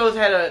Broncos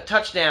had a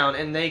touchdown,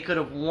 and they could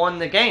have won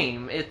the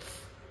game.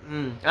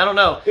 I don't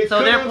know.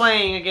 So they're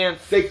playing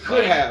against. They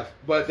could have,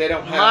 but they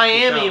don't have.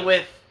 Miami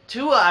with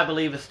Tua, I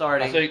believe, is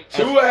starting. I think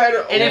Tua had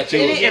a. And if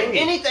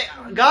anything,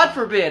 God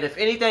forbid, if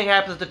anything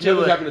happens to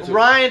Tua,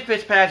 Ryan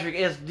Fitzpatrick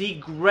is the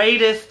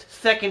greatest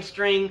second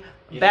string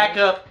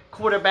backup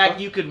quarterback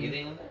you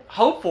could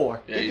hope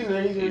for. Yeah, he's in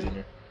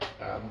there.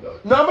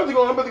 No, I'm about to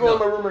go in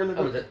my room right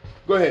now.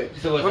 Go ahead.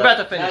 We're about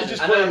to finish.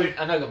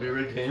 I'm not gonna be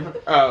rude to him.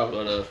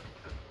 Oh.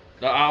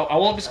 But I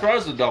won't be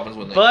surprised if the Dolphins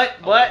win. But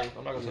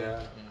I'm not gonna say.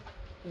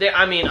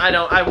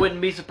 I wouldn't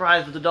be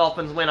surprised if the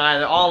Dolphins win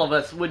either. All of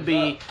us would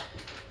be.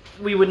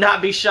 We would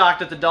not be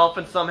shocked if the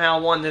Dolphins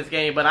somehow won this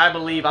game, but I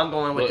believe I'm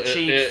going with the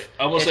Chiefs.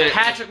 It's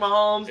Patrick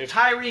Mahomes,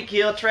 Tyreek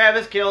Hill,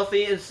 Travis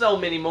Kelce, and so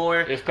many more.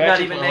 If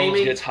Patrick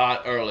Mahomes gets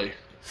hot early,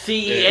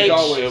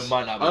 CEH, it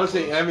might not be.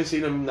 Honestly, I haven't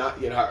seen him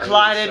not get hot early.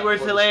 Clyde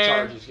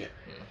Edwards-Helaire.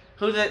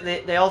 Who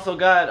they also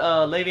got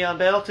Le'Veon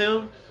Bell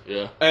too.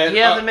 Yeah, and, he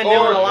hasn't been doing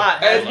a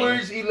lot.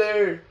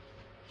 Helaire.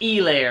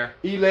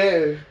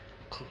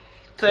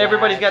 So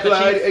everybody's got the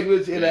Clyde Chiefs.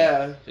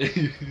 Edwards-Helaire.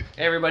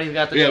 Everybody's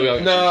got the Chiefs. He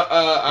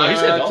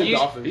said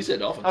Dolphins. He said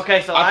Dolphins.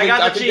 Okay, so I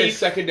got the Chiefs. I Chiefs. think their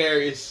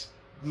secondary is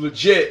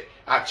legit.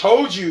 I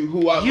told you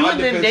who I You and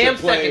them damn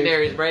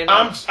secondaries,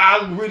 Brandon.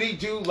 I really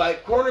do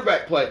like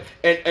cornerback play,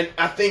 and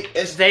I think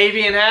it's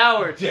Xavier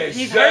Howard. Exactly.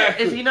 He's hurt.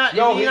 Is he not?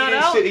 No, is he not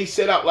out? He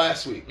sat out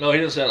last week. No, he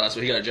didn't sit out last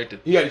week. He got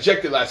ejected. He got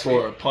ejected last week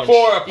for a punch.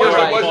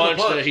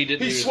 That he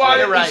didn't. He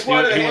swatted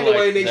the hand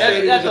away, and they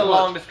said that's a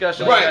long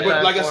discussion. Right,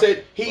 but like I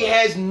said, he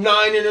has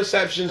 9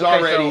 interceptions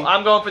already. So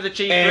I'm going for the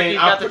Chiefs. And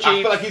got the Chiefs.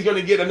 I feel like he's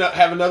going to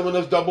have another one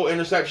of those double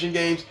interception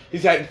games.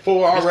 He's had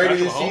 4 already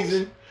this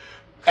season.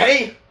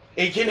 Hey.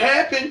 It can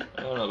happen.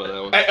 I don't know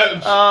about that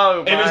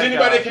one. And there's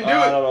anybody that can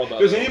do it.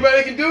 There's anybody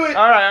that can do it.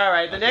 All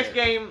right. The next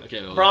game,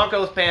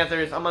 Broncos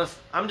Panthers. I'm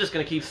just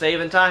gonna keep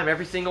saving time.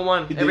 Every single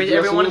one.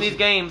 Every one of these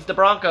games, the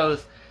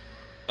Broncos.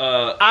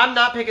 I'm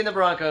not picking the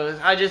Broncos.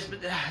 It's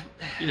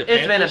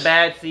been a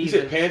bad season. You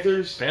said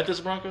Panthers? Panthers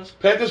Broncos?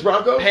 Panthers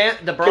Broncos?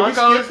 The Broncos.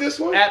 Can we skip this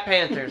one? At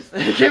Panthers.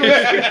 Can we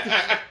skip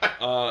this?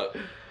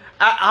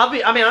 I'm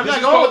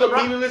not going with the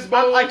meaningless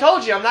bowl. I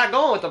told you I'm not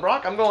going with the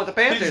Broncos. I'm going with the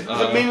Panthers. It's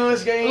a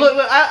meaningless game. Look,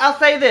 I'll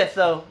say this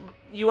though.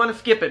 You want to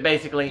skip it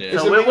basically. Yeah.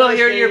 So we'll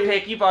hear your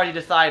pick. You've already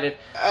decided.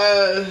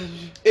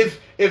 If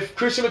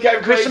Christian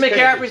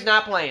McCaffrey's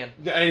not playing,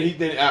 and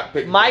then I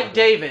pick Mike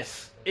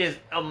Davis is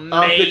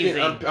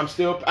amazing. I've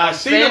seen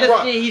him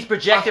run. He's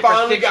projected for 16. I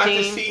finally got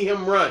to see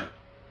him run,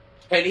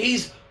 and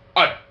he's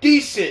a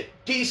decent.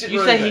 You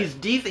say he's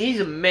decent.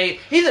 He's amazing.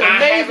 He's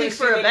amazing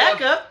for a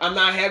backup.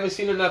 I haven't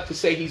seen enough to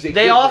say he's a.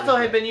 They also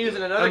have been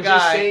using another guy. I'm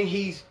just saying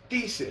he's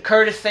decent.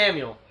 Curtis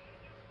Samuel.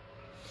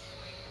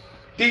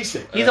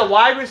 Decent. He's a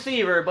wide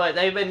receiver, but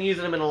they've been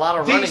using him in a lot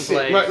of running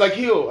plays. Right, like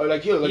Hill.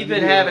 He's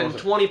been having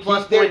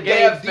 20-plus point games.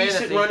 They have decent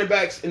fantasy. running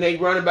backs, and they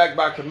running back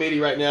by committee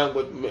right now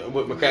with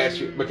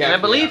McCaffrey. And I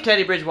believe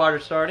Teddy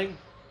Bridgewater's starting.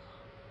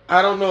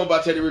 I don't know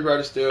about Teddy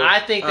Bridgewater still. I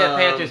think that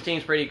Panthers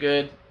team's pretty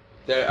good.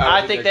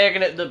 I think they're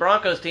gonna. The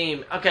Broncos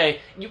team. Okay,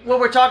 what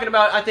we're talking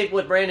about, I think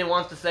what Brandon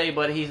wants to say,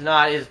 but he's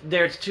not. Is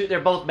they're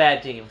both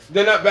bad teams.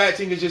 They're not bad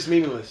teams. They're just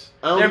meaningless.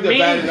 I don't think they're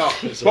bad at all.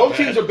 Both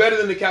teams are better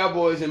than the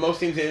Cowboys and most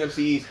teams in the NFC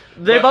East.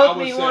 They both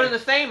mean one and the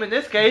same in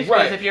this case.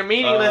 Because if you're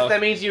meaningless,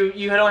 that means you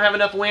don't have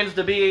enough wins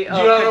to be. You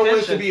don't have enough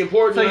wins to be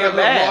important. So you don't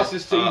you're have bad. enough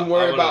losses to even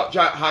worry about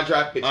high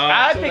draft picks.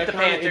 I picked the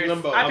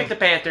Panthers. I picked the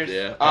Panthers.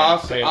 Yeah.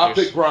 I'll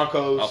pick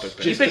Broncos.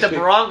 You picked the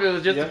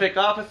Broncos just to pick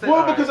opposite.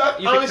 Well, because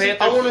honestly,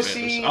 I want to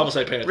see. I'm gonna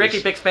say Panthers.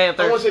 Ricky picks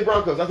Panthers. I want to say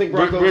Broncos. I think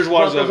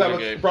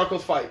Broncos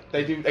Broncos fight.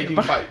 They do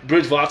fight.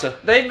 Bridgewater.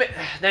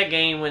 That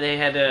game when they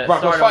had to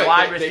Broncos start a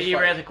wide fight.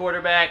 receiver as a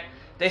quarterback,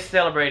 they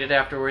celebrated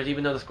afterwards,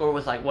 even though the score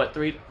was like what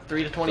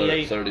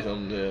 3-28. 30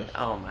 something. Yeah.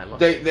 Oh my lord.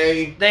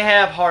 They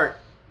have heart.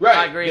 Right.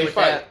 I agree with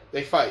that.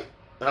 They fight.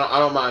 I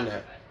don't mind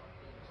that.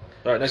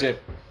 All right, next game.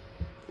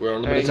 We're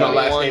on It's limited my time.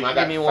 last game. I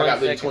give me got one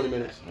maybe second. 20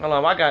 minutes. Hold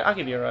on, I'll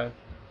give you a ride.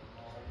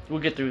 We'll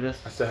get through this.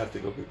 I still have to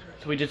go get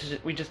So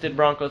we just did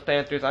Broncos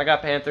Panthers. I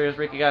got Panthers.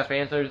 Ricky got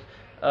Panthers.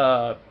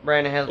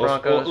 Brandon has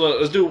Broncos.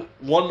 Let's do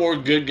one more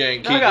good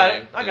game. I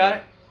got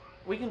it.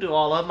 We can do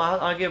all of them.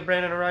 I'll give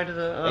Brandon a ride to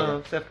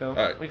the Sefco. All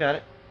right. We got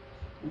it.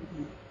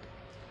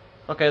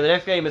 Okay, the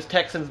next game is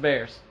Texans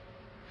Bears.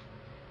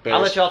 Bears.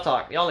 I'll let y'all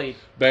talk. Y'all lead.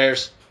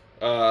 Bears.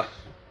 Brandon?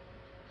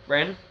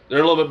 They're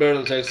a little bit better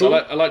than the Texans.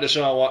 I like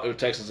the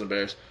Texans and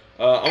Bears.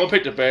 I'm gonna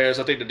pick the Bears.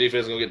 I think the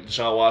defense is gonna get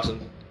Deshaun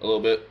Watson a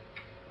little bit.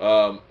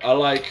 I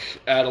like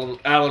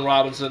Allen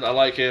Robinson. I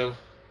like him.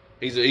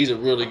 He's a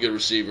really good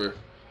receiver.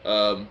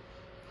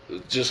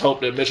 Just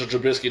hope that Mitchell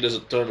Trubisky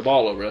doesn't turn the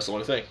ball over. That's the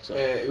only thing. So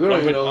we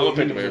don't even know I'm gonna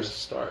pick the who's Bears.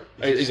 Start.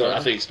 I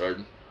think he's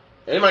starting.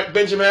 They might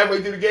bench him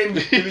halfway through the game.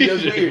 If he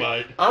does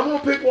weird. I'm gonna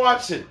pick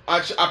Watson. I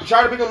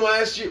tried to pick him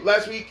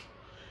last week.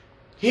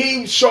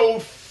 He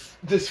showed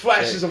the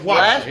flashes of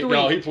Watson.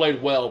 No, he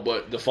played well,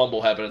 but the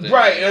fumble happened.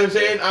 Right, you know what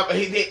I'm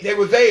saying? They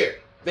were there.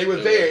 They were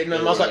there, and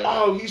I was like,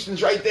 "Oh,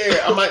 Houston's right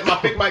there. My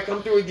pick might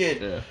come through again."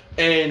 Yeah.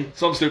 And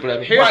something stupid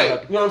happened.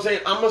 Right, you know what I'm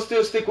saying? I'm gonna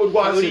still stick with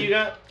Watson. Who do you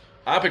got?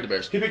 I picked the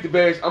Bears. He picked the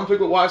Bears. I'm gonna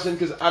pick with Watson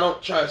because I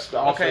don't trust the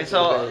offense. Okay,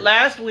 so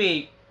last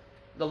week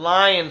the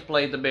Lions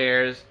played the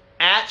Bears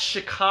at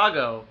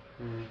Chicago.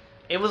 Mm-hmm.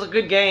 It was a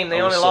good game.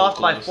 They I was only so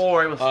lost by close.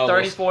 4. It was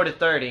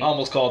 34-30. I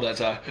almost called that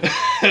tie.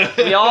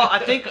 We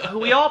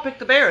all picked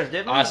the Bears,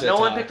 didn't we? I said no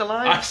tie. one picked the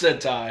Lions. I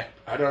said tie.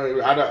 I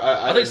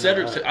think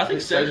Cedric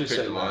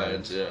picked the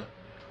Lions. Yeah.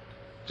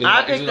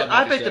 I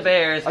picked the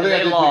Bears, and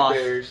they lost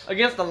Bears.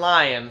 against the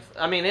Lions.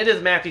 I mean, it is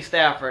Matthew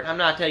Stafford. I'm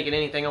not taking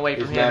anything away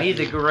from him.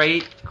 He's a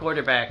great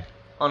quarterback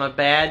on a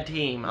bad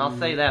team. I'll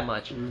say that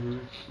much. Mm-hmm.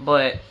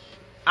 But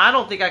I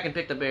don't think I can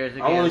pick the Bears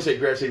again. I want to say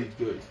Grant City's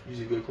good.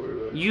 He's a good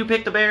quarterback. You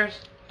pick the Bears?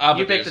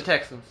 You pick the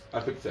Texans. I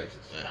picked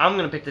Texans. I'm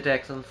going to pick the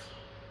Texans.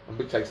 I'm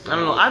pick Texans. I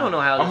don't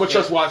know how. I'm gonna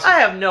trust Watson. I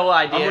have no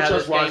idea how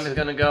this game is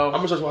gonna go. I'm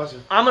gonna trust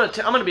Watson. I'm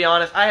gonna be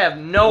honest. I have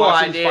no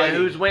Watson's idea fighting.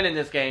 who's winning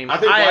this game. I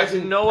think Watson,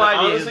 have no idea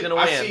honestly, who's gonna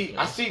win.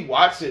 I see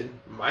Watson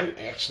might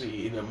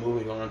actually end up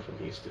moving on from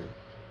Houston.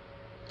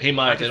 He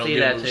might. If they don't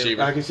get him a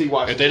receiver. I can see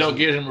Watson. If they don't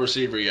get him a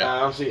receiver,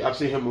 yeah. I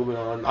see him moving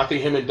on. I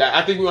think him and Dak.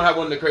 I think we're gonna have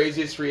one of the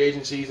craziest free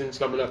agent seasons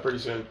coming up pretty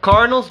soon.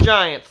 Cardinals,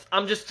 Giants.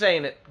 I'm just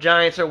saying it.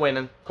 Giants are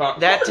winning.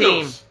 That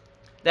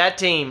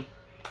team.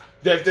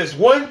 If there's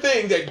one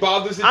thing that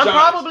bothers the Giants, I'm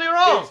probably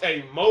wrong. It's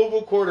a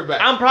mobile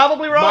quarterback. I'm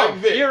probably wrong.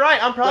 You're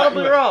right. I'm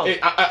probably wrong.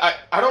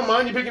 I don't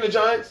mind you picking the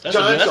Giants. That's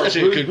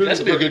actually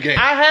a good game.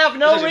 I have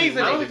no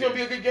reasoning. I don't think it's gonna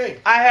be a good game.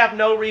 I have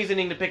no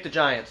reasoning to pick the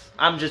Giants.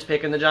 I'm just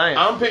picking the Giants.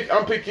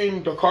 I'm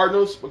picking the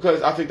Cardinals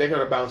because I think they're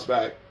gonna bounce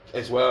back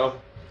as well.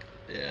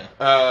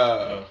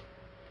 Yeah.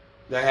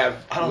 They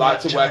have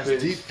lots of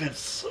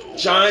weapons.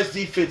 Giants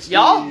defense.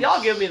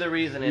 Y'all give me the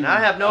reasoning. I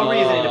have no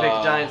reasoning to pick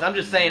the Giants. I'm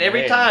just saying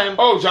every time.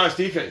 Oh, Giants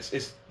defense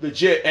is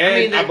legit.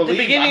 And I believe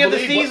the beginning of the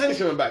season. He's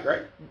coming back,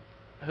 right?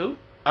 Who?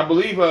 I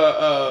believe.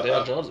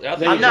 Daniel Jones.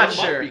 I'm not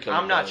sure.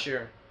 I'm not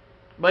sure.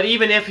 But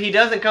even if he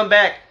doesn't come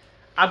back,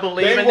 I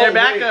believe in their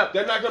backup.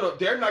 They're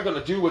not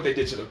gonna do what they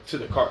did to the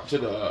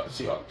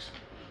Seahawks.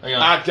 Hang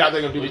on. I doubt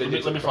they're gonna do what they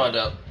did. Let me find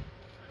out.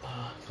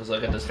 Because I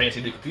got this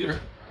fancy new computer.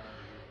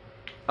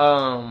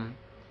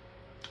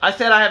 I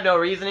said I have no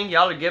reasoning.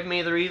 Y'all are giving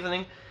me the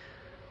reasoning.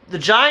 The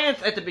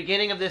Giants at the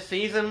beginning of this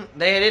season,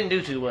 they didn't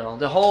do too well.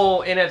 The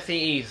whole NFC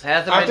East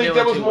hasn't been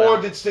doing too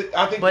well.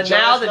 But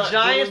now the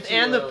Giants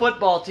and the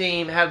football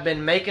team have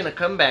been making a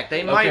comeback.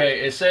 They might.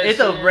 It's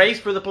a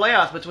race for the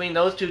playoffs between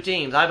those two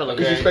teams, I believe.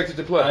 He's expected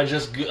to play. I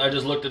just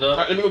looked it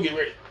up. Let me go get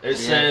ready. It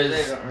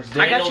says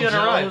I got you in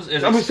a Jones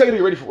is I'm just saying to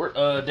be ready for work.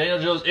 Daniel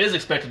Jones is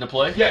expected to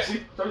play. Yes.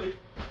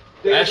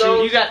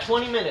 Actually, you got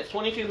 20 minutes,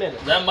 22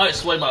 minutes. That might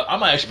sway I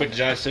might actually pick the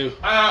Giants too.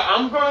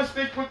 I'm gonna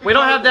stick with. We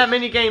don't have that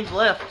many games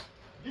left.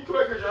 You come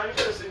back here, John. You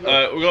gotta sit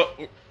here.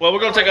 We're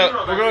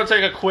gonna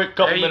take a quick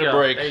couple minute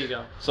break. There you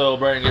go. So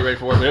Brandon, get ready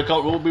for it.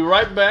 We'll be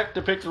right back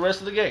to pick the rest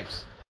of the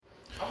games.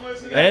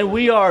 And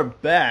we are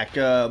back.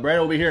 Brandon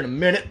will be here in a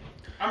minute.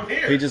 I'm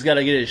here. He just got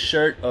to get his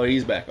shirt. Oh,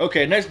 he's back.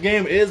 Okay, next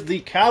game is the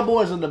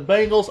Cowboys and the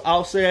Bengals.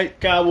 I'll say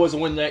Cowboys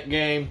will win that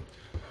game.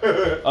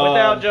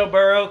 Without Joe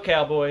Burrow,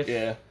 Cowboys.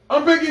 Yeah.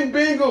 I'm picking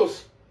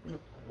Bengals.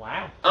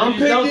 Wow. I'm You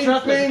just picking don't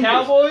trust the Bengals.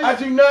 Cowboys? I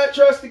do not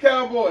trust the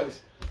Cowboys.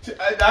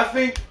 I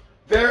think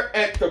they're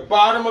at the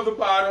bottom of the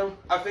bottom.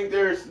 I think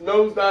they're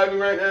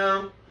nosediving right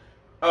now.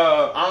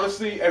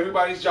 Honestly,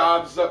 everybody's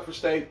job is up for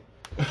stake.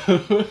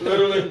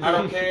 Literally, I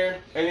don't care.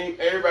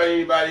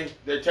 Anybody,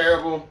 they're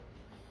terrible.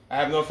 I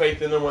have no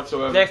faith in them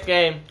whatsoever. Next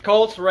game,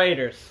 Colts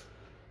Raiders.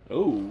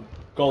 Ooh.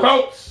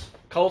 Colts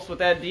with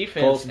that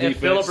defense. Colts and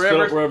defense.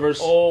 Phillip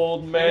Rivers.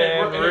 Old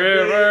man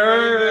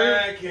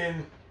Rivers.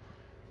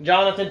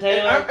 Jonathan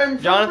Taylor.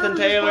 Jonathan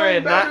Taylor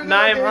and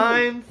Nyheim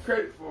Hines.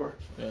 Credit for.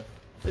 Yeah.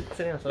 Sit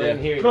down so they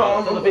can hear you.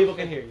 No, So the people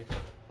can hear you.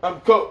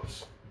 I'm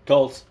Colts.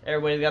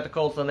 Everybody's got the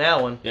Colts on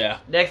that one. Yeah.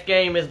 Next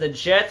game is the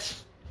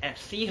Jets at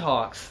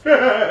Seahawks.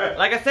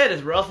 Like I said,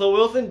 is Russell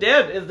Wilson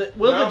dead?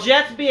 Will the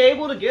Jets be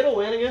able to get a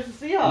win against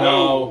the Seahawks?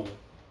 No.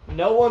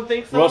 No one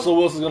thinks so? Russell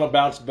Wilson's going to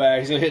bounce back.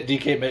 He's going to hit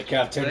DK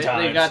Metcalf 10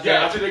 times. They got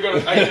Yeah, I that, think they're gonna.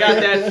 they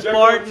got that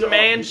Spartan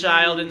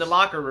man-child in the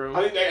locker room.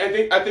 I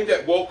think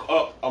that woke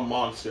up a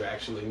monster.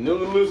 Actually,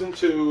 losing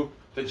to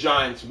the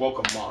Giants woke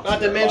a monster.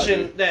 Not to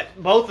mention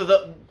that both of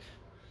the...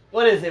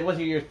 What is it? Was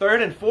it your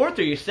third and fourth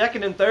or your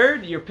second and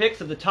third? Your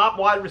picks of the top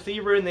wide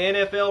receiver in the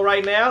NFL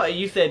right now.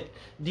 You said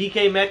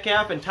DK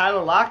Metcalf and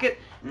Tyler Lockett.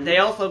 Mm-hmm. They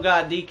also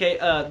got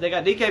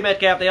DK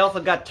Metcalf. They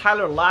also got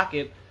Tyler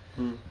Lockett.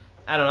 Mm-hmm.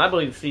 I don't know. I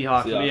believe the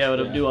Seahawks will be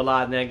able to do a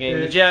lot in that game.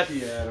 The Jets,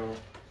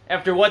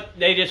 after what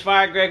they just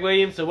fired Greg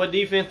Williams, so what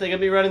defense they're gonna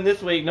be running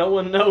this week? No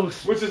one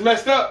knows. Which is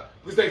messed up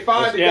because they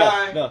fired the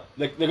guy. No,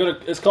 they're gonna.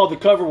 It's called the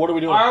cover. What are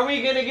we doing? Are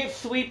we gonna get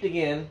sweeped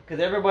again?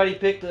 Because everybody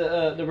picked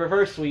the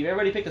reverse sweep.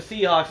 everybody picked the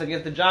Seahawks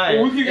against the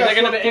Giants. Is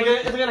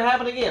it gonna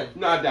happen again?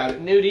 No, I doubt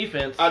it. New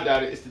defense. I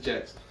doubt it. It's the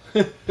Jets.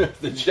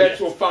 The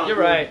Jets will find. You're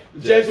right.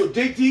 The Jets will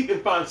dig deep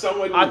and find some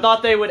way to win. I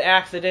thought they would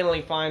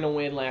accidentally find a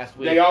win last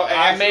week.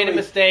 I made a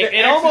mistake.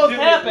 It almost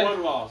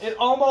happened. It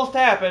almost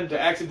happened. They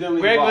accidentally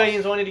Greg lost.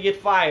 Williams wanted to get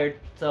fired,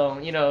 so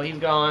he's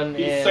gone.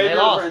 He's and saving they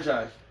the lost.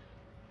 franchise.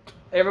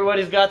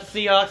 Everybody's got the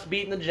Seahawks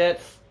beating the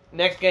Jets.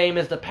 Next game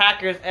is the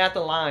Packers at the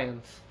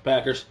Lions.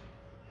 Packers.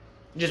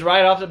 Just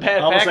right off the bat,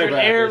 Packers.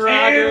 Aaron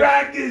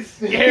Rodgers,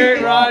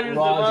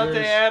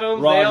 Devontae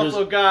Adams. They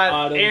also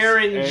got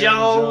Aaron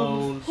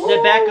Jones.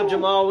 The backup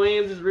Jamal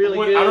Williams is really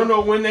good. I don't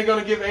know when they're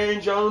going to give Aaron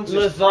Jones.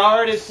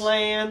 Lazard is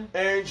playing.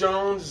 Aaron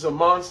Jones is a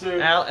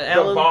monster.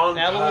 Alan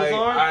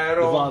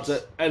Lazard.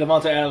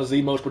 Devontae Adams is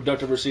the most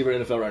productive receiver in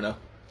the NFL right now.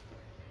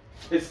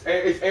 It's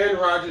Aaron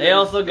Rodgers. They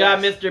also got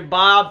Mr.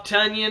 Bob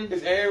Tunyon.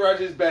 It's Aaron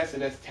Rodgers' best,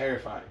 and that's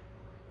terrifying.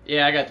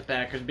 Yeah, I got the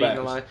Packers beating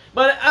the Lions.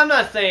 But I'm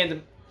not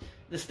saying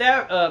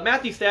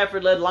Matthew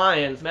Stafford led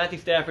Lions. Matthew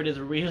Stafford is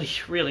a really,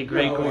 really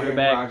great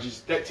quarterback. Aaron Rodgers,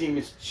 that team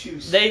is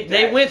too stacked.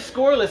 They went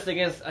scoreless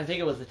against, I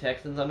think it was the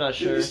Texans. I'm not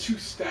sure. It's too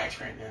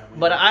stacked right now, man.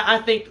 But I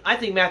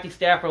think Matthew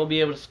Stafford will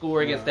be able to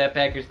score against that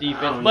Packers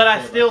defense. But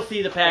I still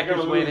see the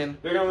Packers winning.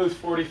 They're gonna lose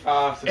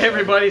 45-7.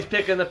 Everybody's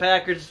picking the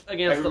Packers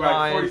against the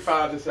Lions.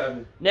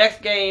 45-7.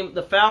 Next game,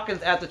 the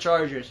Falcons at the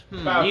Chargers.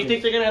 You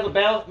think they're gonna have a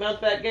bounce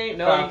back game?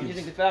 No, Falcons. you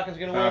think the Falcons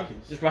are gonna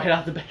win? Just right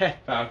out the bat.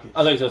 Falcons.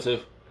 I think so too.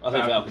 I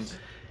think Falcons.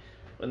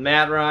 With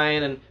Matt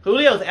Ryan and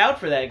Julio's out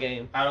for that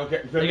game. I don't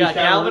care. They got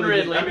Calvin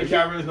Ridley. I mean,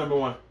 Calvin Ridley's number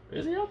one.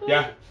 Is he out there?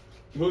 Yeah.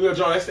 Julio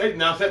Jones. They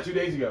announced that 2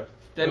 days ago.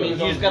 That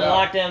means you just got to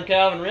lock down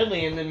Calvin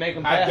Ridley and then make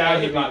him pass. I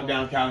doubt he locked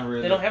down Calvin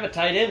Ridley. They don't have a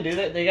tight end, do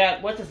they? They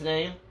got, what's his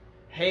name?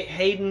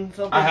 Hayden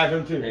something? I have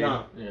him too. Hayden.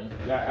 No.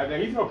 Yeah. I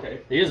think he's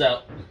okay. He is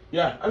out.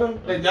 Yeah, I know.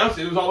 They announced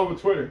it. It was all over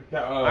Twitter.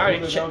 All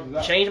right,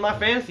 change my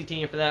fantasy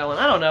team for that one.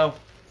 I don't know.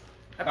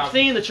 After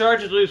seeing the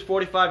Chargers lose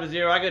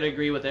 45-0, I got to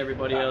agree with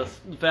everybody else.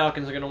 The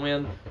Falcons are going to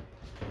win.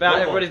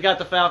 Everybody's got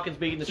the Falcons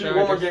beating the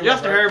Chargers.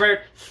 Justin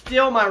Herbert,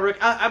 still my rookie.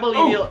 I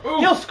believe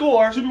he'll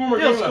score. Should be one more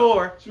he'll game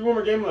score. Left. Should be one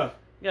more game left.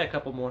 You got a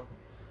couple more.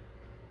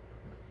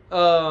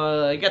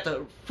 You got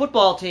the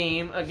football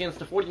team against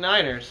the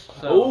 49ers.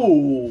 So.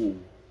 Ooh.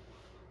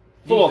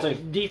 Football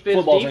team.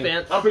 Defense.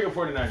 I'm picking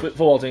 49ers.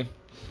 Football team.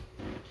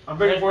 I'm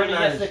picking 49ers. You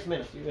got 6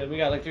 minutes. We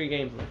got like 3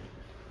 games left.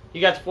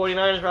 You got the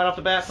 49ers right off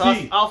the bat, so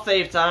I'll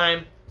save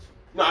time.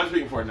 No, I'm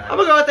picking 49ers. I'm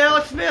going to go with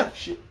Alex Smith.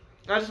 Shit.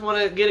 I just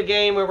want to get a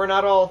game where we're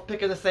not all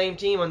picking the same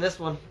team on this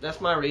one.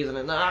 That's my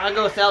reasoning. I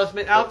go with Alex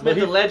Smith. Alex Smith,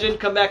 the legend,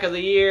 comeback of the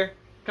year,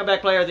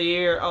 comeback player of the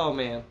year. Oh,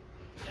 man.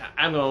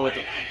 I'm going with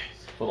it.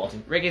 Football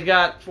team. Ricky's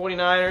got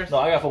 49ers. No,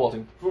 I got football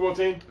team. Football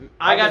team?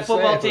 I got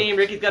football team.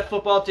 Ricky's got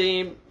football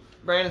team.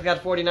 Brandon's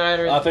got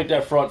 49ers. I think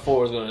that front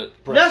four is going to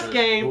pressure this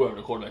game, whoever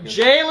the quarterback is.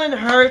 Jalen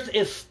Hurts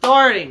is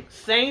starting.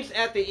 Saints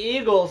at the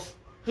Eagles.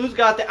 Who's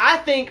got that? I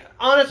think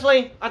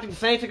the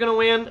Saints are going to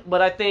win,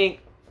 but I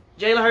think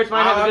Jalen Hurts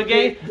might have a good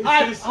game.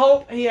 I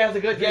hope he has a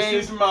good game.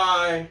 This is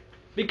my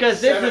because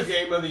seventh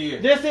game of the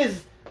year. This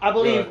is I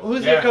believe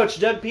who's their coach?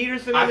 Doug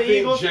Peterson of the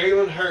Eagles. I think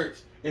Jalen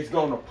Hurts is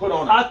going to put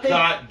on a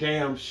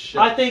goddamn show.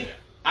 I think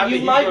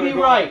you might be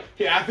right.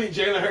 Yeah, I think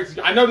Jalen Hurts.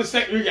 I know the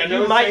same.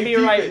 You might be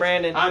right,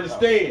 Brandon. I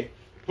understand,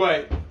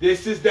 but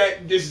this is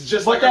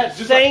just like that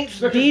Saints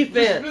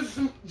defense.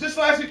 Just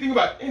last week, think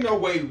about it. Ain't no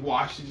way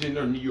Washington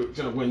or New York's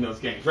going to win those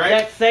games, right?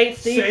 That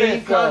Saints defense,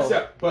 same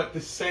concept, but the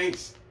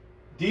Saints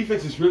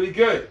defense is really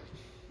good,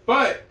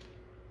 but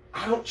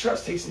I don't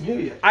trust Taysom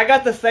Hill yet. I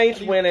got the Saints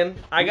winning.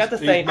 I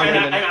think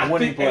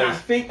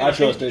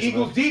the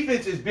Eagles'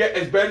 defense is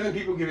better than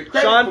people give it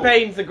credit for. Sean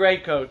Payton's a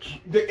great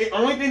coach. The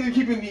only thing that's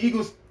keeping the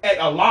Eagles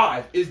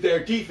alive is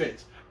their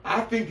defense.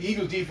 I think the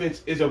Eagles'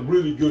 defense is a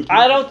really good defense.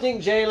 I don't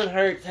think Jalen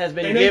Hurts has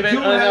been given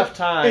enough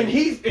time. And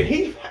he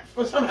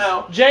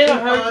somehow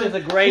Jalen Hurts is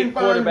a great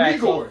quarterback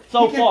so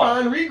far. He can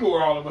find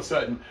Rigor all of a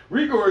sudden.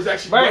 Rigor is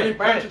actually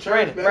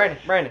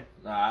Brandon.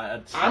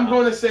 I'm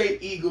going to say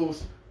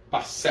Eagles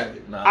by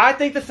 7. No. I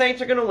think the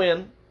Saints are going to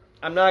win.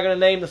 I'm not going to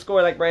name the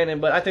score like Brandon,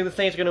 but I think the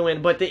Saints are going to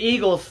win. But the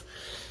Eagles,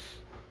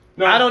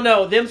 I don't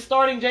know. Them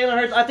starting Jalen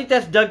Hurts, I think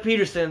that's Doug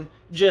Peterson.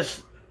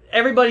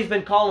 Everybody's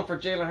been calling for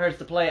Jalen Hurts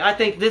to play. I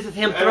think this is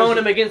him throwing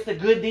him against a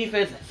good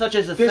defense such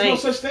as the Saints.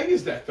 There's no such thing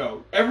as that,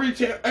 though. Every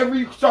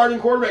starting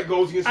quarterback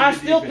goes against a good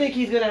defense. I still think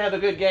he's going to have a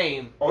good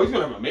game. Oh, he's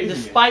going to have an amazing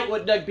game. Despite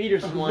what Doug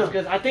Peterson wants,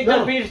 because I think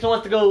Doug Peterson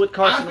wants to go with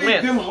Carson Wentz.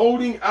 I think them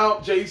holding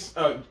out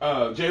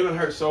Jalen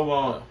Hurts so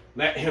long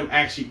let him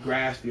actually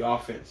grasp the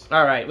offense.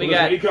 All right, when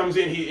he comes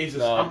in, he's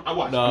just. I'm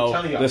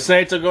telling you. The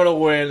Saints are going to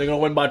win. They're going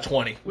to win by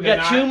 20. We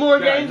got 2 more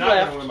games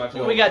left.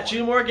 We got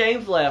 2 more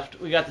games left.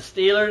 We got the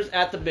Steelers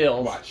at the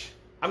Bills. Watch.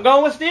 I'm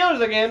going with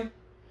Steelers again.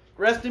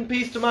 Rest in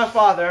peace to my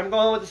father. I'm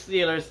going with the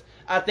Steelers.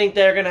 I think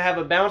they're going to have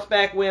a bounce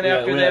back win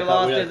after they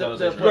lost to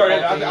the football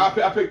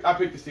team. I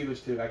picked the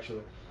Steelers too,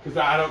 actually, because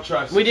I don't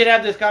trust. We did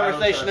have this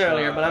conversation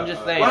earlier, but I'm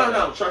just saying. Well, I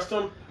don't trust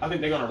them. I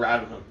think they're going to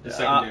rattle them. The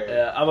secondary.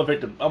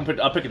 I'm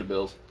picking the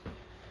Bills.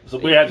 So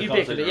we had you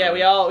picked it. Yeah,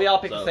 we all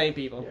picked the same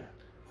people.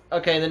 Yeah.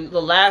 Okay, then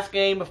the last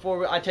game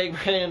before I take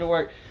Brandon into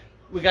work.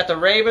 We got the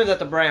Ravens at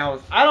the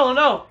Browns. I don't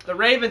know. The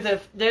Ravens,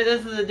 this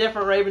is a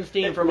different Ravens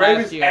team from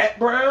last year. At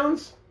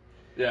Browns?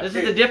 Yeah. This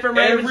is a different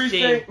Ravens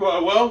team.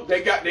 Well,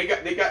 they got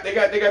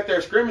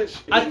their scrimmage.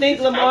 I think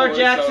Lamar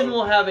Jackson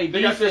will have a decent.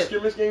 They got their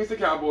scrimmage games the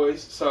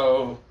Cowboys,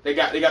 so they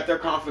got their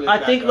confidence.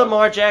 I think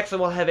Lamar Jackson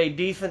will have a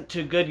decent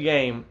to good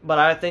game, but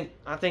I think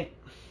I'm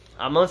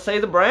gonna say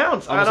the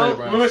Browns. Let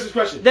me ask this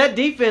question. That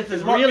defense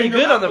is really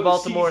good on the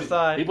Baltimore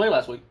side. He played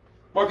last week.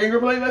 Mark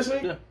Ingram played last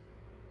week? Yeah.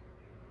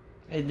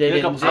 They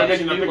didn't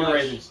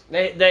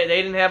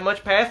have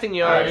much passing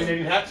yards. They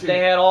didn't have to. They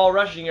had all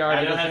rushing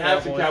yards. You don't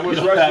have to. Cowboys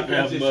rushing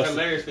defense is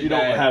hilariously bad. You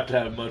don't have to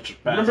have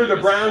much passing. Remember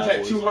the Browns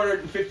had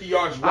 250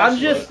 yards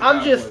rushing.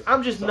 I'm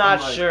just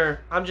not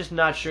sure. I'm just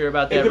not sure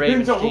about that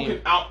Ravens team. It depends on who can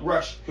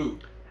outrush who.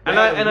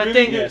 I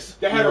think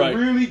they had a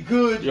really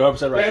good. You're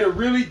 100% right. They had a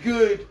really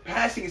good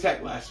passing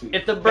attack last week.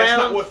 If the Browns,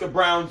 that's not what the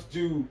Browns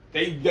do.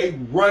 They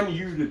run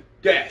you to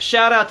death.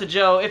 Shout out to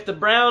Joe. If the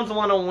Browns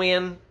want to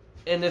win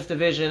in this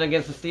division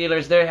against the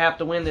Steelers, they have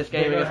to win this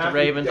game against the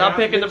Ravens. I'm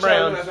picking the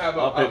Browns.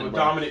 I'll pick a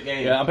dominant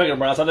game. Yeah, I'm picking the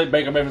Browns. I think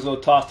Baker Mayfield's going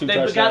to toss 2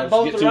 touchdowns. They've got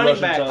both the running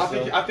backs.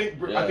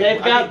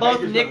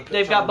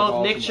 They've got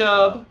both Nick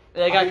Chubb.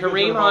 They got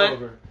Kareem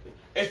Hunt.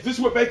 This is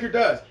what Baker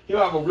does. He'll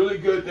have a really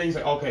good thing. He's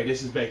like, okay,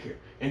 this is Baker,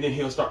 and then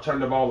he'll start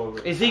turning the ball over.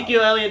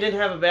 Ezekiel Elliott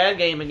didn't have a bad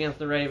game against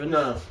the Ravens.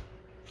 No.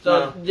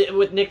 So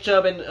with Nick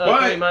Chubb and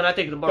Kareem Hunt, I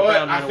think the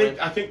Browns.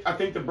 I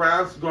think the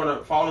Browns are going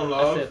to fall in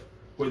love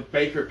with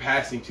Baker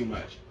passing too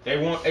much. They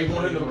want him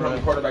to become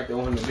the quarterback they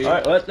want him to be. All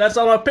right, well, that's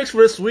all our picks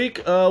for this week.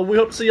 We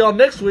hope to see y'all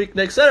next week,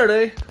 next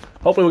Saturday.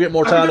 Hopefully we'll get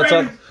more time to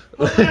talk.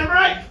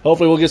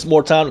 Hopefully we'll get some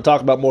more time to talk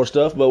about more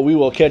stuff, but we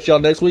will catch y'all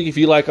next week. If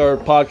you like our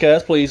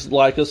podcast, please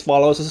like us,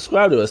 follow us, and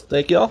subscribe to us.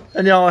 Thank y'all,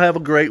 and y'all have a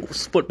great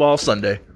football Sunday.